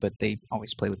 collectors, but they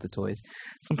always play with the toys.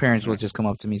 Some parents will just come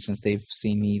up to me since they've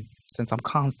seen me, since I'm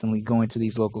constantly going to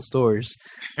these local stores.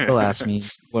 They'll ask me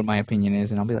what my opinion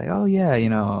is, and I'll be like, oh, yeah,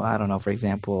 I don't know, for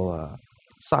example,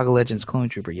 Saga Legends Clone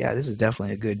Trooper. Yeah, this is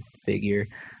definitely a good figure.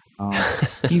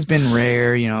 He's been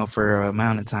rare, for a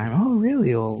amount of time. Oh,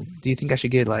 really? Well, do you think I should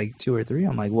get like 2 or 3?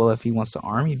 I'm like, well, if he wants to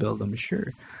army build them,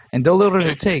 sure. And they'll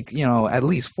literally take, at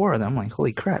least 4 of them. I'm like,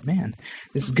 holy crap, man,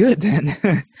 this is good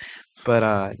then.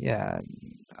 But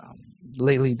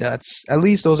lately at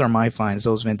least those are my finds,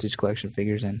 those vintage collection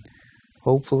figures, and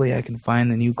hopefully I can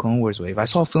find the new Clone Wars wave. I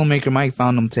saw Filmmaker Mike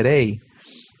found them today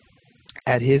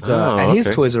at his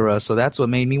Toys R Us, so that's what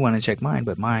made me want to check mine,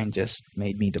 but mine just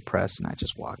made me depressed, and I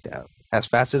just walked out. As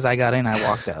fast as I got in, I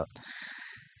walked out.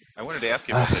 I wanted to ask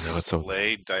you about the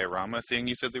display diorama thing.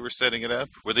 You said they were setting it up.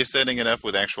 Were they setting it up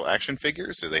with actual action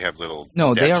figures, or they have little...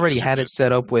 No, they already had it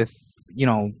set up with,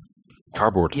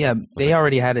 cardboard. Yeah, they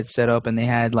already had it set up, and they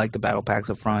had, like, the battle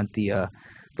packs up front, the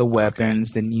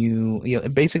weapons, the new...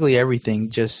 basically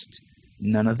everything, just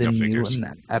none of the new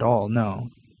at all, no.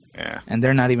 Yeah. And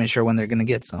they're not even sure when they're going to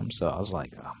get some. So I was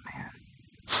like, oh,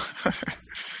 man.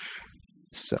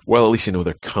 Well, at least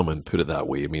they're coming, put it that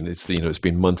way. I mean, it's it's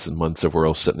been months and months of we're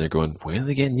all sitting there going, when are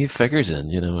they getting new figures in,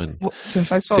 And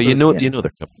since I saw so they're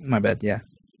coming. My bad, yeah.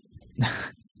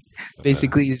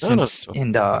 Basically,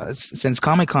 since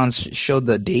Comic-Con showed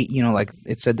the date, like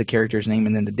it said the character's name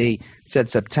and then the date said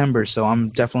September, so I'm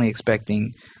definitely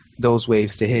expecting those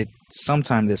waves to hit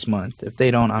sometime this month. If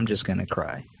they don't, I'm just going to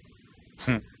cry.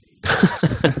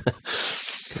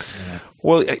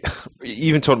 Well,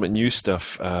 even talking about new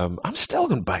stuff, I'm still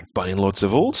going back buying lots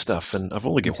of old stuff, and I've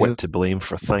only got Whit to blame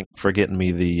for getting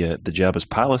me the Jabba's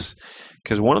Palace,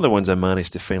 because one of the ones I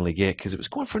managed to finally get, because it was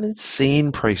going for an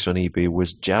insane price on eBay,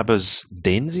 was Jabba's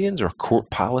Denzians, or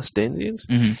Court Palace Denzians.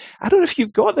 Mm-hmm. I don't know if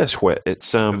you've got this, Whit.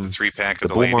 It's the 3-pack of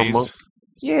the ladies. Monk.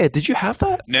 Yeah, did you have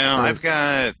that? No, I've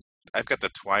got the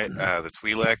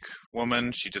Twi'lek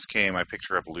woman. She just came. I picked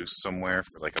her up loose somewhere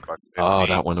for like $1.50. Oh,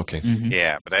 that one. Okay. Mm-hmm.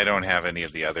 Yeah, but I don't have any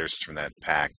of the others from that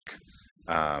pack.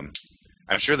 I'm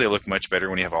sure they look much better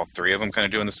when you have all 3 of them kind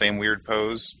of doing the same weird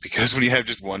pose. Because when you have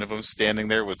just one of them standing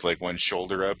there with like one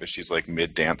shoulder up, and she's like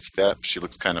mid-dance step, she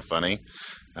looks kind of funny.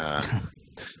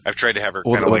 I've tried to have her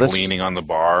kind of like leaning on the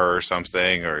bar or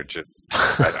something, or just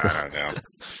I don't know.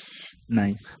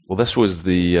 Nice. Well, this was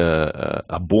the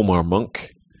a Bomar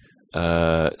monk.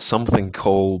 Something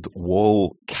called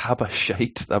Wall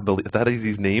Cabashite, I believe that is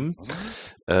his name.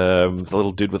 The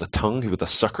little dude with a tongue, with a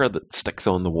sucker that sticks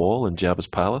on the wall in Jabba's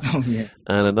palace. Oh, yeah.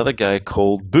 And another guy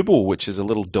called Booble, which is a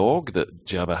little dog that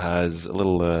Jabba has, a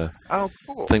little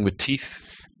cool. thing with teeth.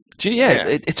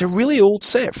 It's a really old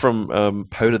set from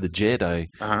Power of the Jedi,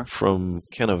 from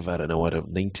kind of,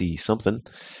 90-something.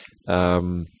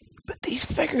 But these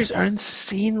figures are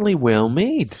insanely well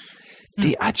made.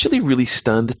 They actually really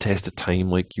stand the test of time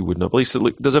like you would not believe. So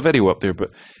look, there's a video up there,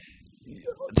 but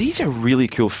these are really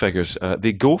cool figures.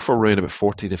 They go for around about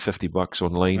 $40 to $50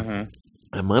 online.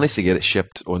 Mm-hmm. I managed to get it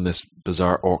shipped on this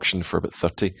bizarre auction for about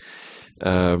 $30.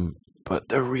 But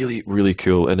they're really, really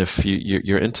cool. And if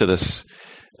you're into this,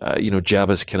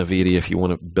 Jabba's kind of area, if you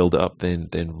want to build it up, then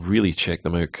really check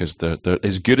them out, because they're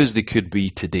as good as they could be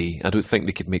today. I don't think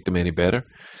they could make them any better.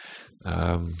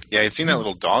 I'd seen that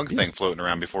little dog thing floating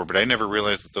around before, but I never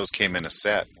realized that those came in a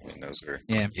set. I mean, those were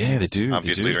they do.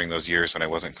 Obviously, during those years when I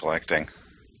wasn't collecting.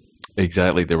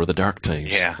 Exactly, they were the dark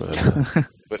times. Yeah.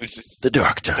 But it's just the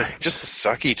dark times. Just the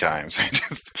sucky times.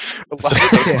 A lot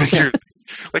of those figures.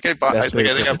 Like I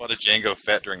think I bought a Jango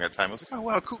Fett during that time. I was like, oh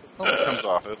wow, cool, his helmet comes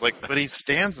off. It was like, but he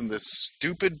stands in this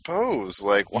stupid pose.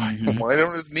 Like, why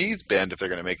don't his knees bend if they're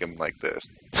going to make him like this?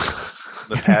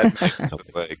 The pad,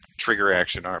 like trigger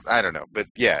action arm. I don't know, but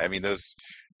yeah, I mean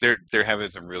they're having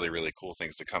some really really cool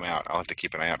things to come out. I'll have to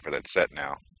keep an eye out for that set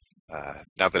now.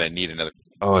 Not that I need another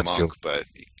monk, cool. But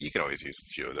you can always use a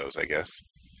few of those, I guess.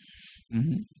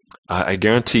 Mm-hmm. I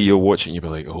guarantee you'll watch it and you'll be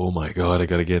like, oh my god, I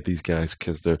got to get these guys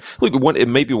because they're it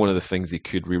may be one of the things they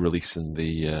could re-release in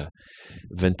the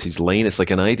vintage line. It's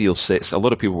like an ideal set. A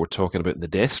lot of people were talking about the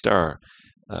Death Star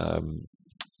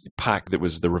pack that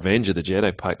was the Revenge of the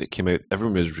Jedi pack that came out.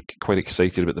 Everyone was quite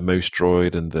excited about the mouse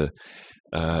droid and the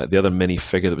other mini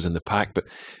figure that was in the pack. But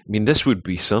I mean, this would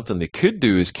be something they could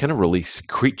do is kind of release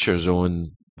creatures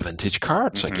on vintage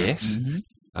cards, I guess.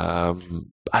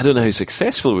 I don't know how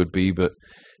successful it would be, but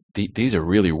these are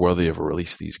really worthy of a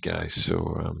release, these guys.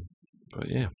 So, but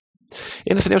yeah.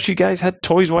 Anything else you guys had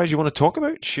toys-wise you want to talk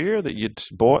about? Share that you'd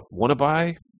bought, want to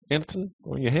buy? Anything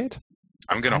on your head?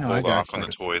 I'm going to hold off on the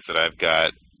toys that I've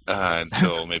got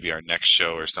until maybe our next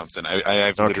show or something.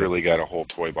 I've literally got a whole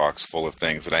toy box full of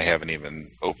things that I haven't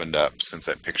even opened up since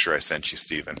that picture I sent you,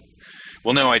 Stephen.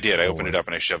 Well, no, I did. I opened it up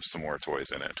and I shoved some more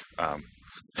toys in it.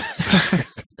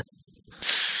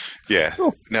 Yeah.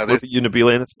 Oh, now there's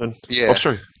Unibile Ennisman. Yeah. Oh,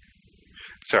 sorry.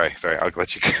 Sorry. I'll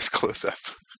let you guys close up.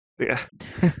 Yeah.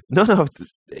 No.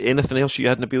 Anything else you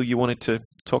had, Nabil, you wanted to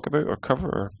talk about or cover?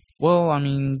 Or? Well, I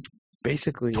mean,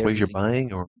 basically toys you're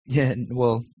buying, or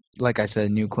well, like I said,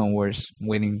 new Clone Wars.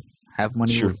 Waiting, have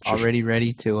money already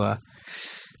ready to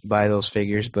buy those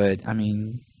figures. But I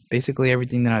mean, basically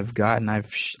everything that I've gotten,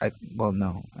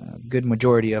 good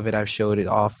majority of it I've showed it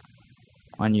off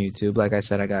on YouTube. Like I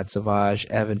said, I got Savage,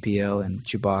 Evan PL, and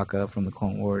Chewbacca from the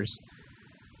Clone Wars.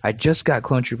 I just got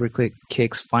Clone Trooper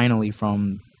kicks finally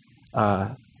from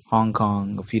Hong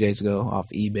Kong a few days ago off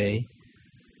eBay.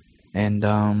 And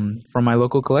from my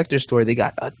local collector store, they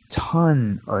got a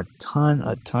ton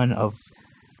of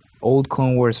old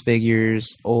Clone Wars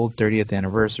figures, old 30th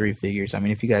anniversary figures. I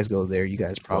mean, if you guys go there, you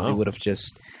guys probably would have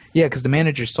just... Yeah, because the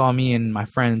manager saw me and my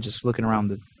friend just looking around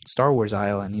the Star Wars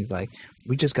aisle, and he's like,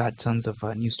 we just got tons of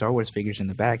new Star Wars figures in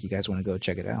the back. You guys want to go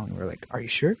check it out? And we're like, are you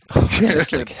sure?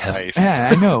 Yeah,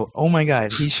 I know. Oh my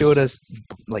God. He showed us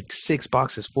like 6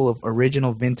 boxes full of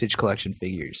original vintage collection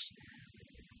figures.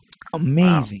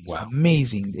 Amazing. Wow.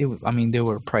 Amazing. They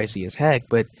were pricey as heck,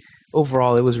 but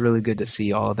overall, it was really good to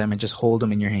see all of them and just hold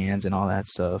them in your hands and all that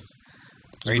stuff.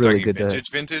 Are you really talking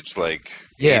vintage? Like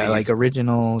yeah, 80s? Like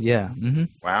original, yeah. Mm-hmm.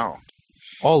 Wow.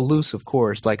 All loose, of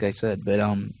course, like I said, but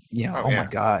my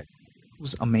God. It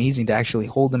was amazing to actually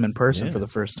hold them in person for the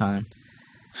first time.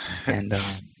 And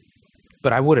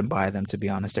but I wouldn't buy them, to be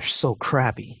honest. They're so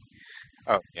crappy.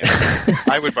 Oh, yeah.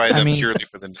 I would buy them purely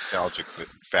for the nostalgic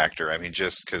factor. I mean,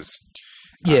 just because...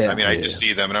 I just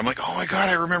see them and I'm like, oh my God,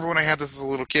 I remember when I had this as a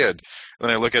little kid. And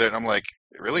then I look at it and I'm like,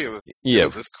 really? It was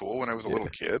this cool when I was a little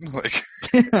kid? Like,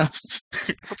 I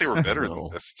thought they were better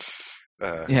than this.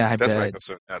 I that's bet. why I go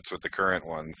so nuts with the current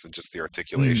ones and just the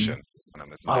articulation.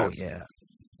 Yeah.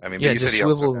 I mean, but you said he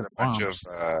also had a bunch of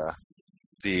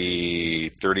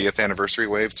the 30th anniversary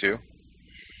wave too?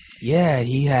 Yeah,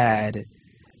 he had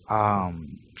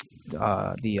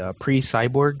the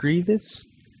pre-Cyborg Grievous.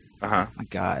 Uh-huh. My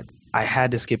God. I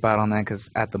had to skip out on that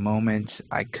because at the moment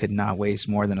I could not waste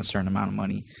more than a certain amount of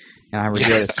money, and I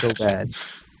regret it so bad.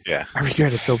 Yeah, I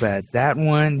regret it so bad. That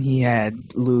one, he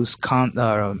had loose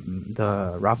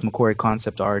the Ralph McQuarrie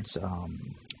concept arts,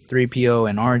 3PO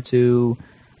and R2,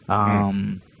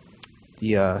 the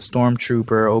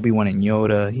Stormtrooper, Obi-Wan and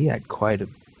Yoda. He had quite a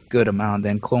good amount.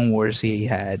 Then Clone Wars, he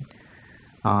had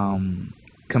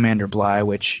Commander Bly,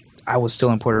 which I was still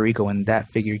in Puerto Rico when that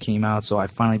figure came out, so I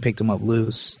finally picked him up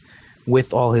loose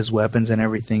with all his weapons and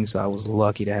everything, so I was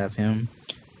lucky to have him.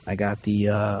 I got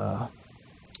the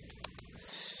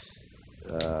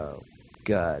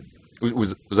God.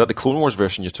 Was that the Clone Wars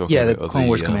version you're talking about? Yeah, the Clone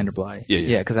Wars Commander Bly.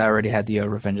 Yeah, because I already had the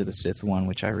Revenge of the Sith one,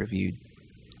 which I reviewed.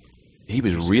 He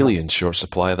was really in short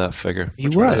supply of that figure. He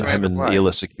was. Him and Aayla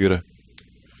Secura.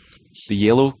 The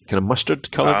yellow, kind of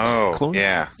mustard-colored clone?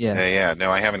 Yeah.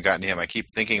 No, I haven't gotten him. I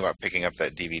keep thinking about picking up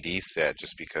that DVD set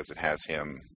just because it has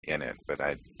him in it, but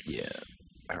I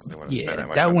don't really want to spend that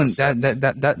much on one.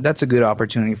 That's a good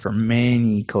opportunity for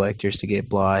many collectors to get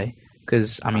Bly,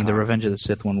 because, the Revenge of the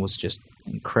Sith one was just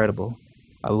incredible.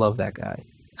 I love that guy.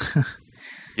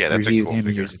 Yeah, that's a cool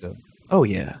figure. Years ago. Oh,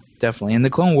 yeah, definitely. And the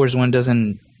Clone Wars one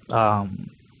doesn't,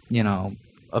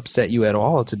 upset you at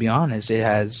all, to be honest. It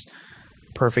has...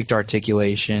 perfect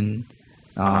articulation.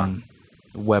 The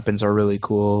weapons are really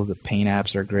cool. The paint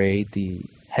apps are great. The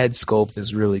head sculpt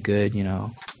is really good. You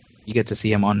know, you get to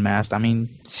see him unmasked. I mean,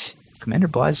 Commander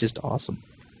Bly's just awesome.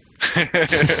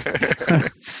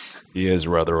 He is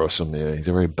rather awesome. Yeah, he's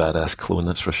a very badass clone,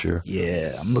 that's for sure.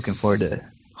 Yeah, I'm looking forward to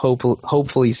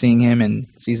hopefully seeing him in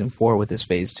Season 4 with his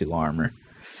Phase 2 armor.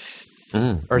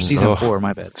 Or Season 4,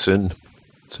 my bad. Soon.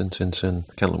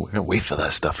 Can't wait for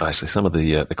that stuff, actually. Some of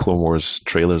the Clone Wars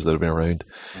trailers that have been around.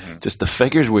 Just the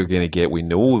figures we're going to get, we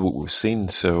know what we've seen.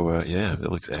 So, yeah, it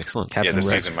looks excellent. Captain this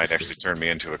season might actually turn me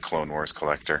into a Clone Wars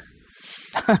collector.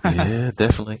 Yeah,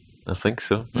 definitely. I think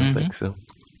so.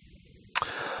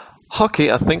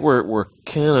 Okay, I think we're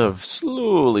kind of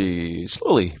slowly,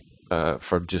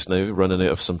 for just now, running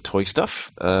out of some toy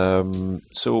stuff.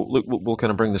 So, look, we'll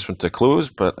kind of bring this one to a close.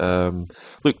 But,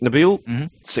 look, Nabil,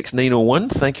 6901,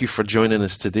 thank you for joining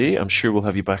us today. I'm sure we'll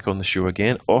have you back on the show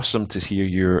again. Awesome to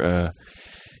hear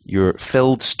your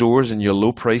filled stores and your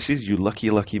low prices, you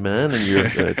lucky man, and your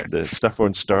the stuff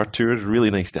on Star Tours. Really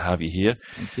nice to have you here.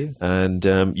 Thank you. And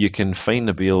you can find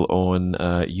Nabil on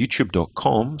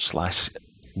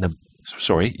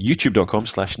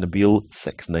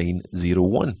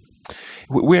youtube.com/Nabil6901.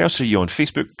 Where else are you on?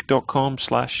 Facebook.com/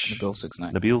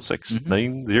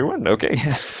 Nabil6901. Okay.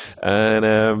 Yeah.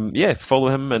 And follow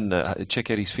him and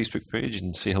check out his Facebook page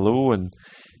and say hello. And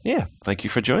yeah, thank you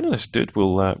for joining us, dude.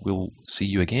 We'll see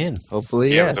you again.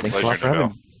 Hopefully, yeah. Thanks a lot for having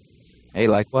me. Hey,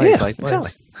 likewise. Yeah, likewise.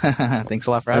 Exactly. Thanks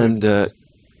a lot for having me. And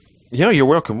yeah, you're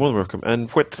welcome. Well, welcome. And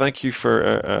Whit, thank you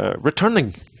for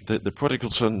returning. The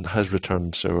prodigal son has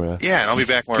returned. So yeah, and I'll be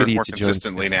back more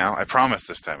consistently now. I promise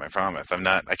this time. I promise.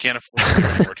 I can't afford to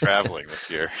do more traveling this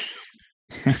year.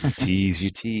 You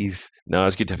tease. No,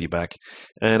 it's good to have you back.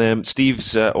 And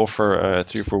Steve's off for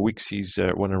 3 or 4 weeks. He's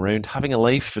running around, having a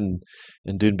life and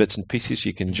doing bits and pieces.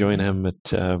 You can join him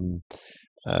at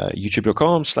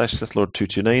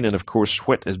youtube.com/SithLord229. And of course,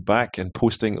 Whit is back and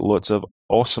posting lots of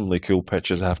awesomely cool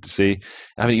pictures, I have to say.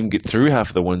 I haven't even got through half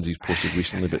of the ones he's posted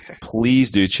recently, but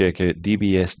please do check out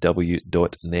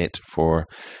dbsw.net for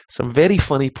some very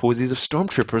funny poses of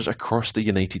stormtroopers across the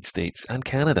United States and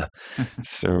Canada.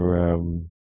 So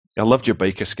I loved your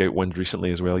Biker Scout ones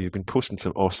recently as well. You've been posting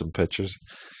some awesome pictures.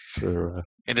 So,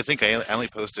 and I think I only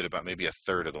posted about maybe a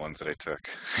third of the ones that I took.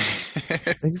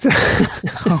 Exactly.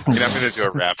 I'm going to do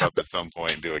a wrap up at some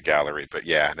point and do a gallery. But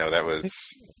yeah, no, that was...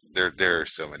 There are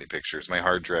so many pictures. My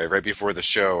hard drive, right before the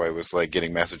show, I was like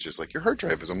getting messages like, your hard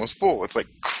drive is almost full. It's like,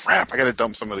 crap, I got to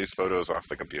dump some of these photos off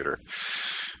the computer.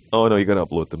 Oh, no, you got to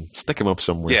upload them. Stick them up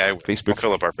somewhere. Yeah, Facebook. We'll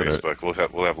fill up our Facebook.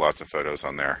 We'll have lots of photos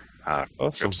on there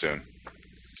awesome. Soon.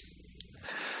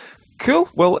 Cool.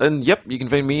 Well, and yep, you can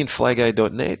find me in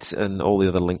flyguy.net and all the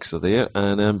other links are there.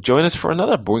 And join us for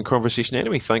another boring conversation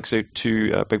anyway. Thanks out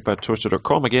to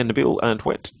bigbadtoaster.com again, Nabil and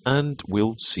Whit, and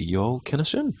we'll see you all kind of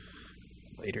soon.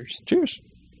 Laters. Cheers.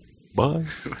 Bye.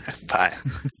 Bye.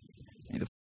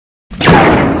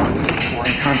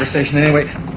 Boring conversation anyway.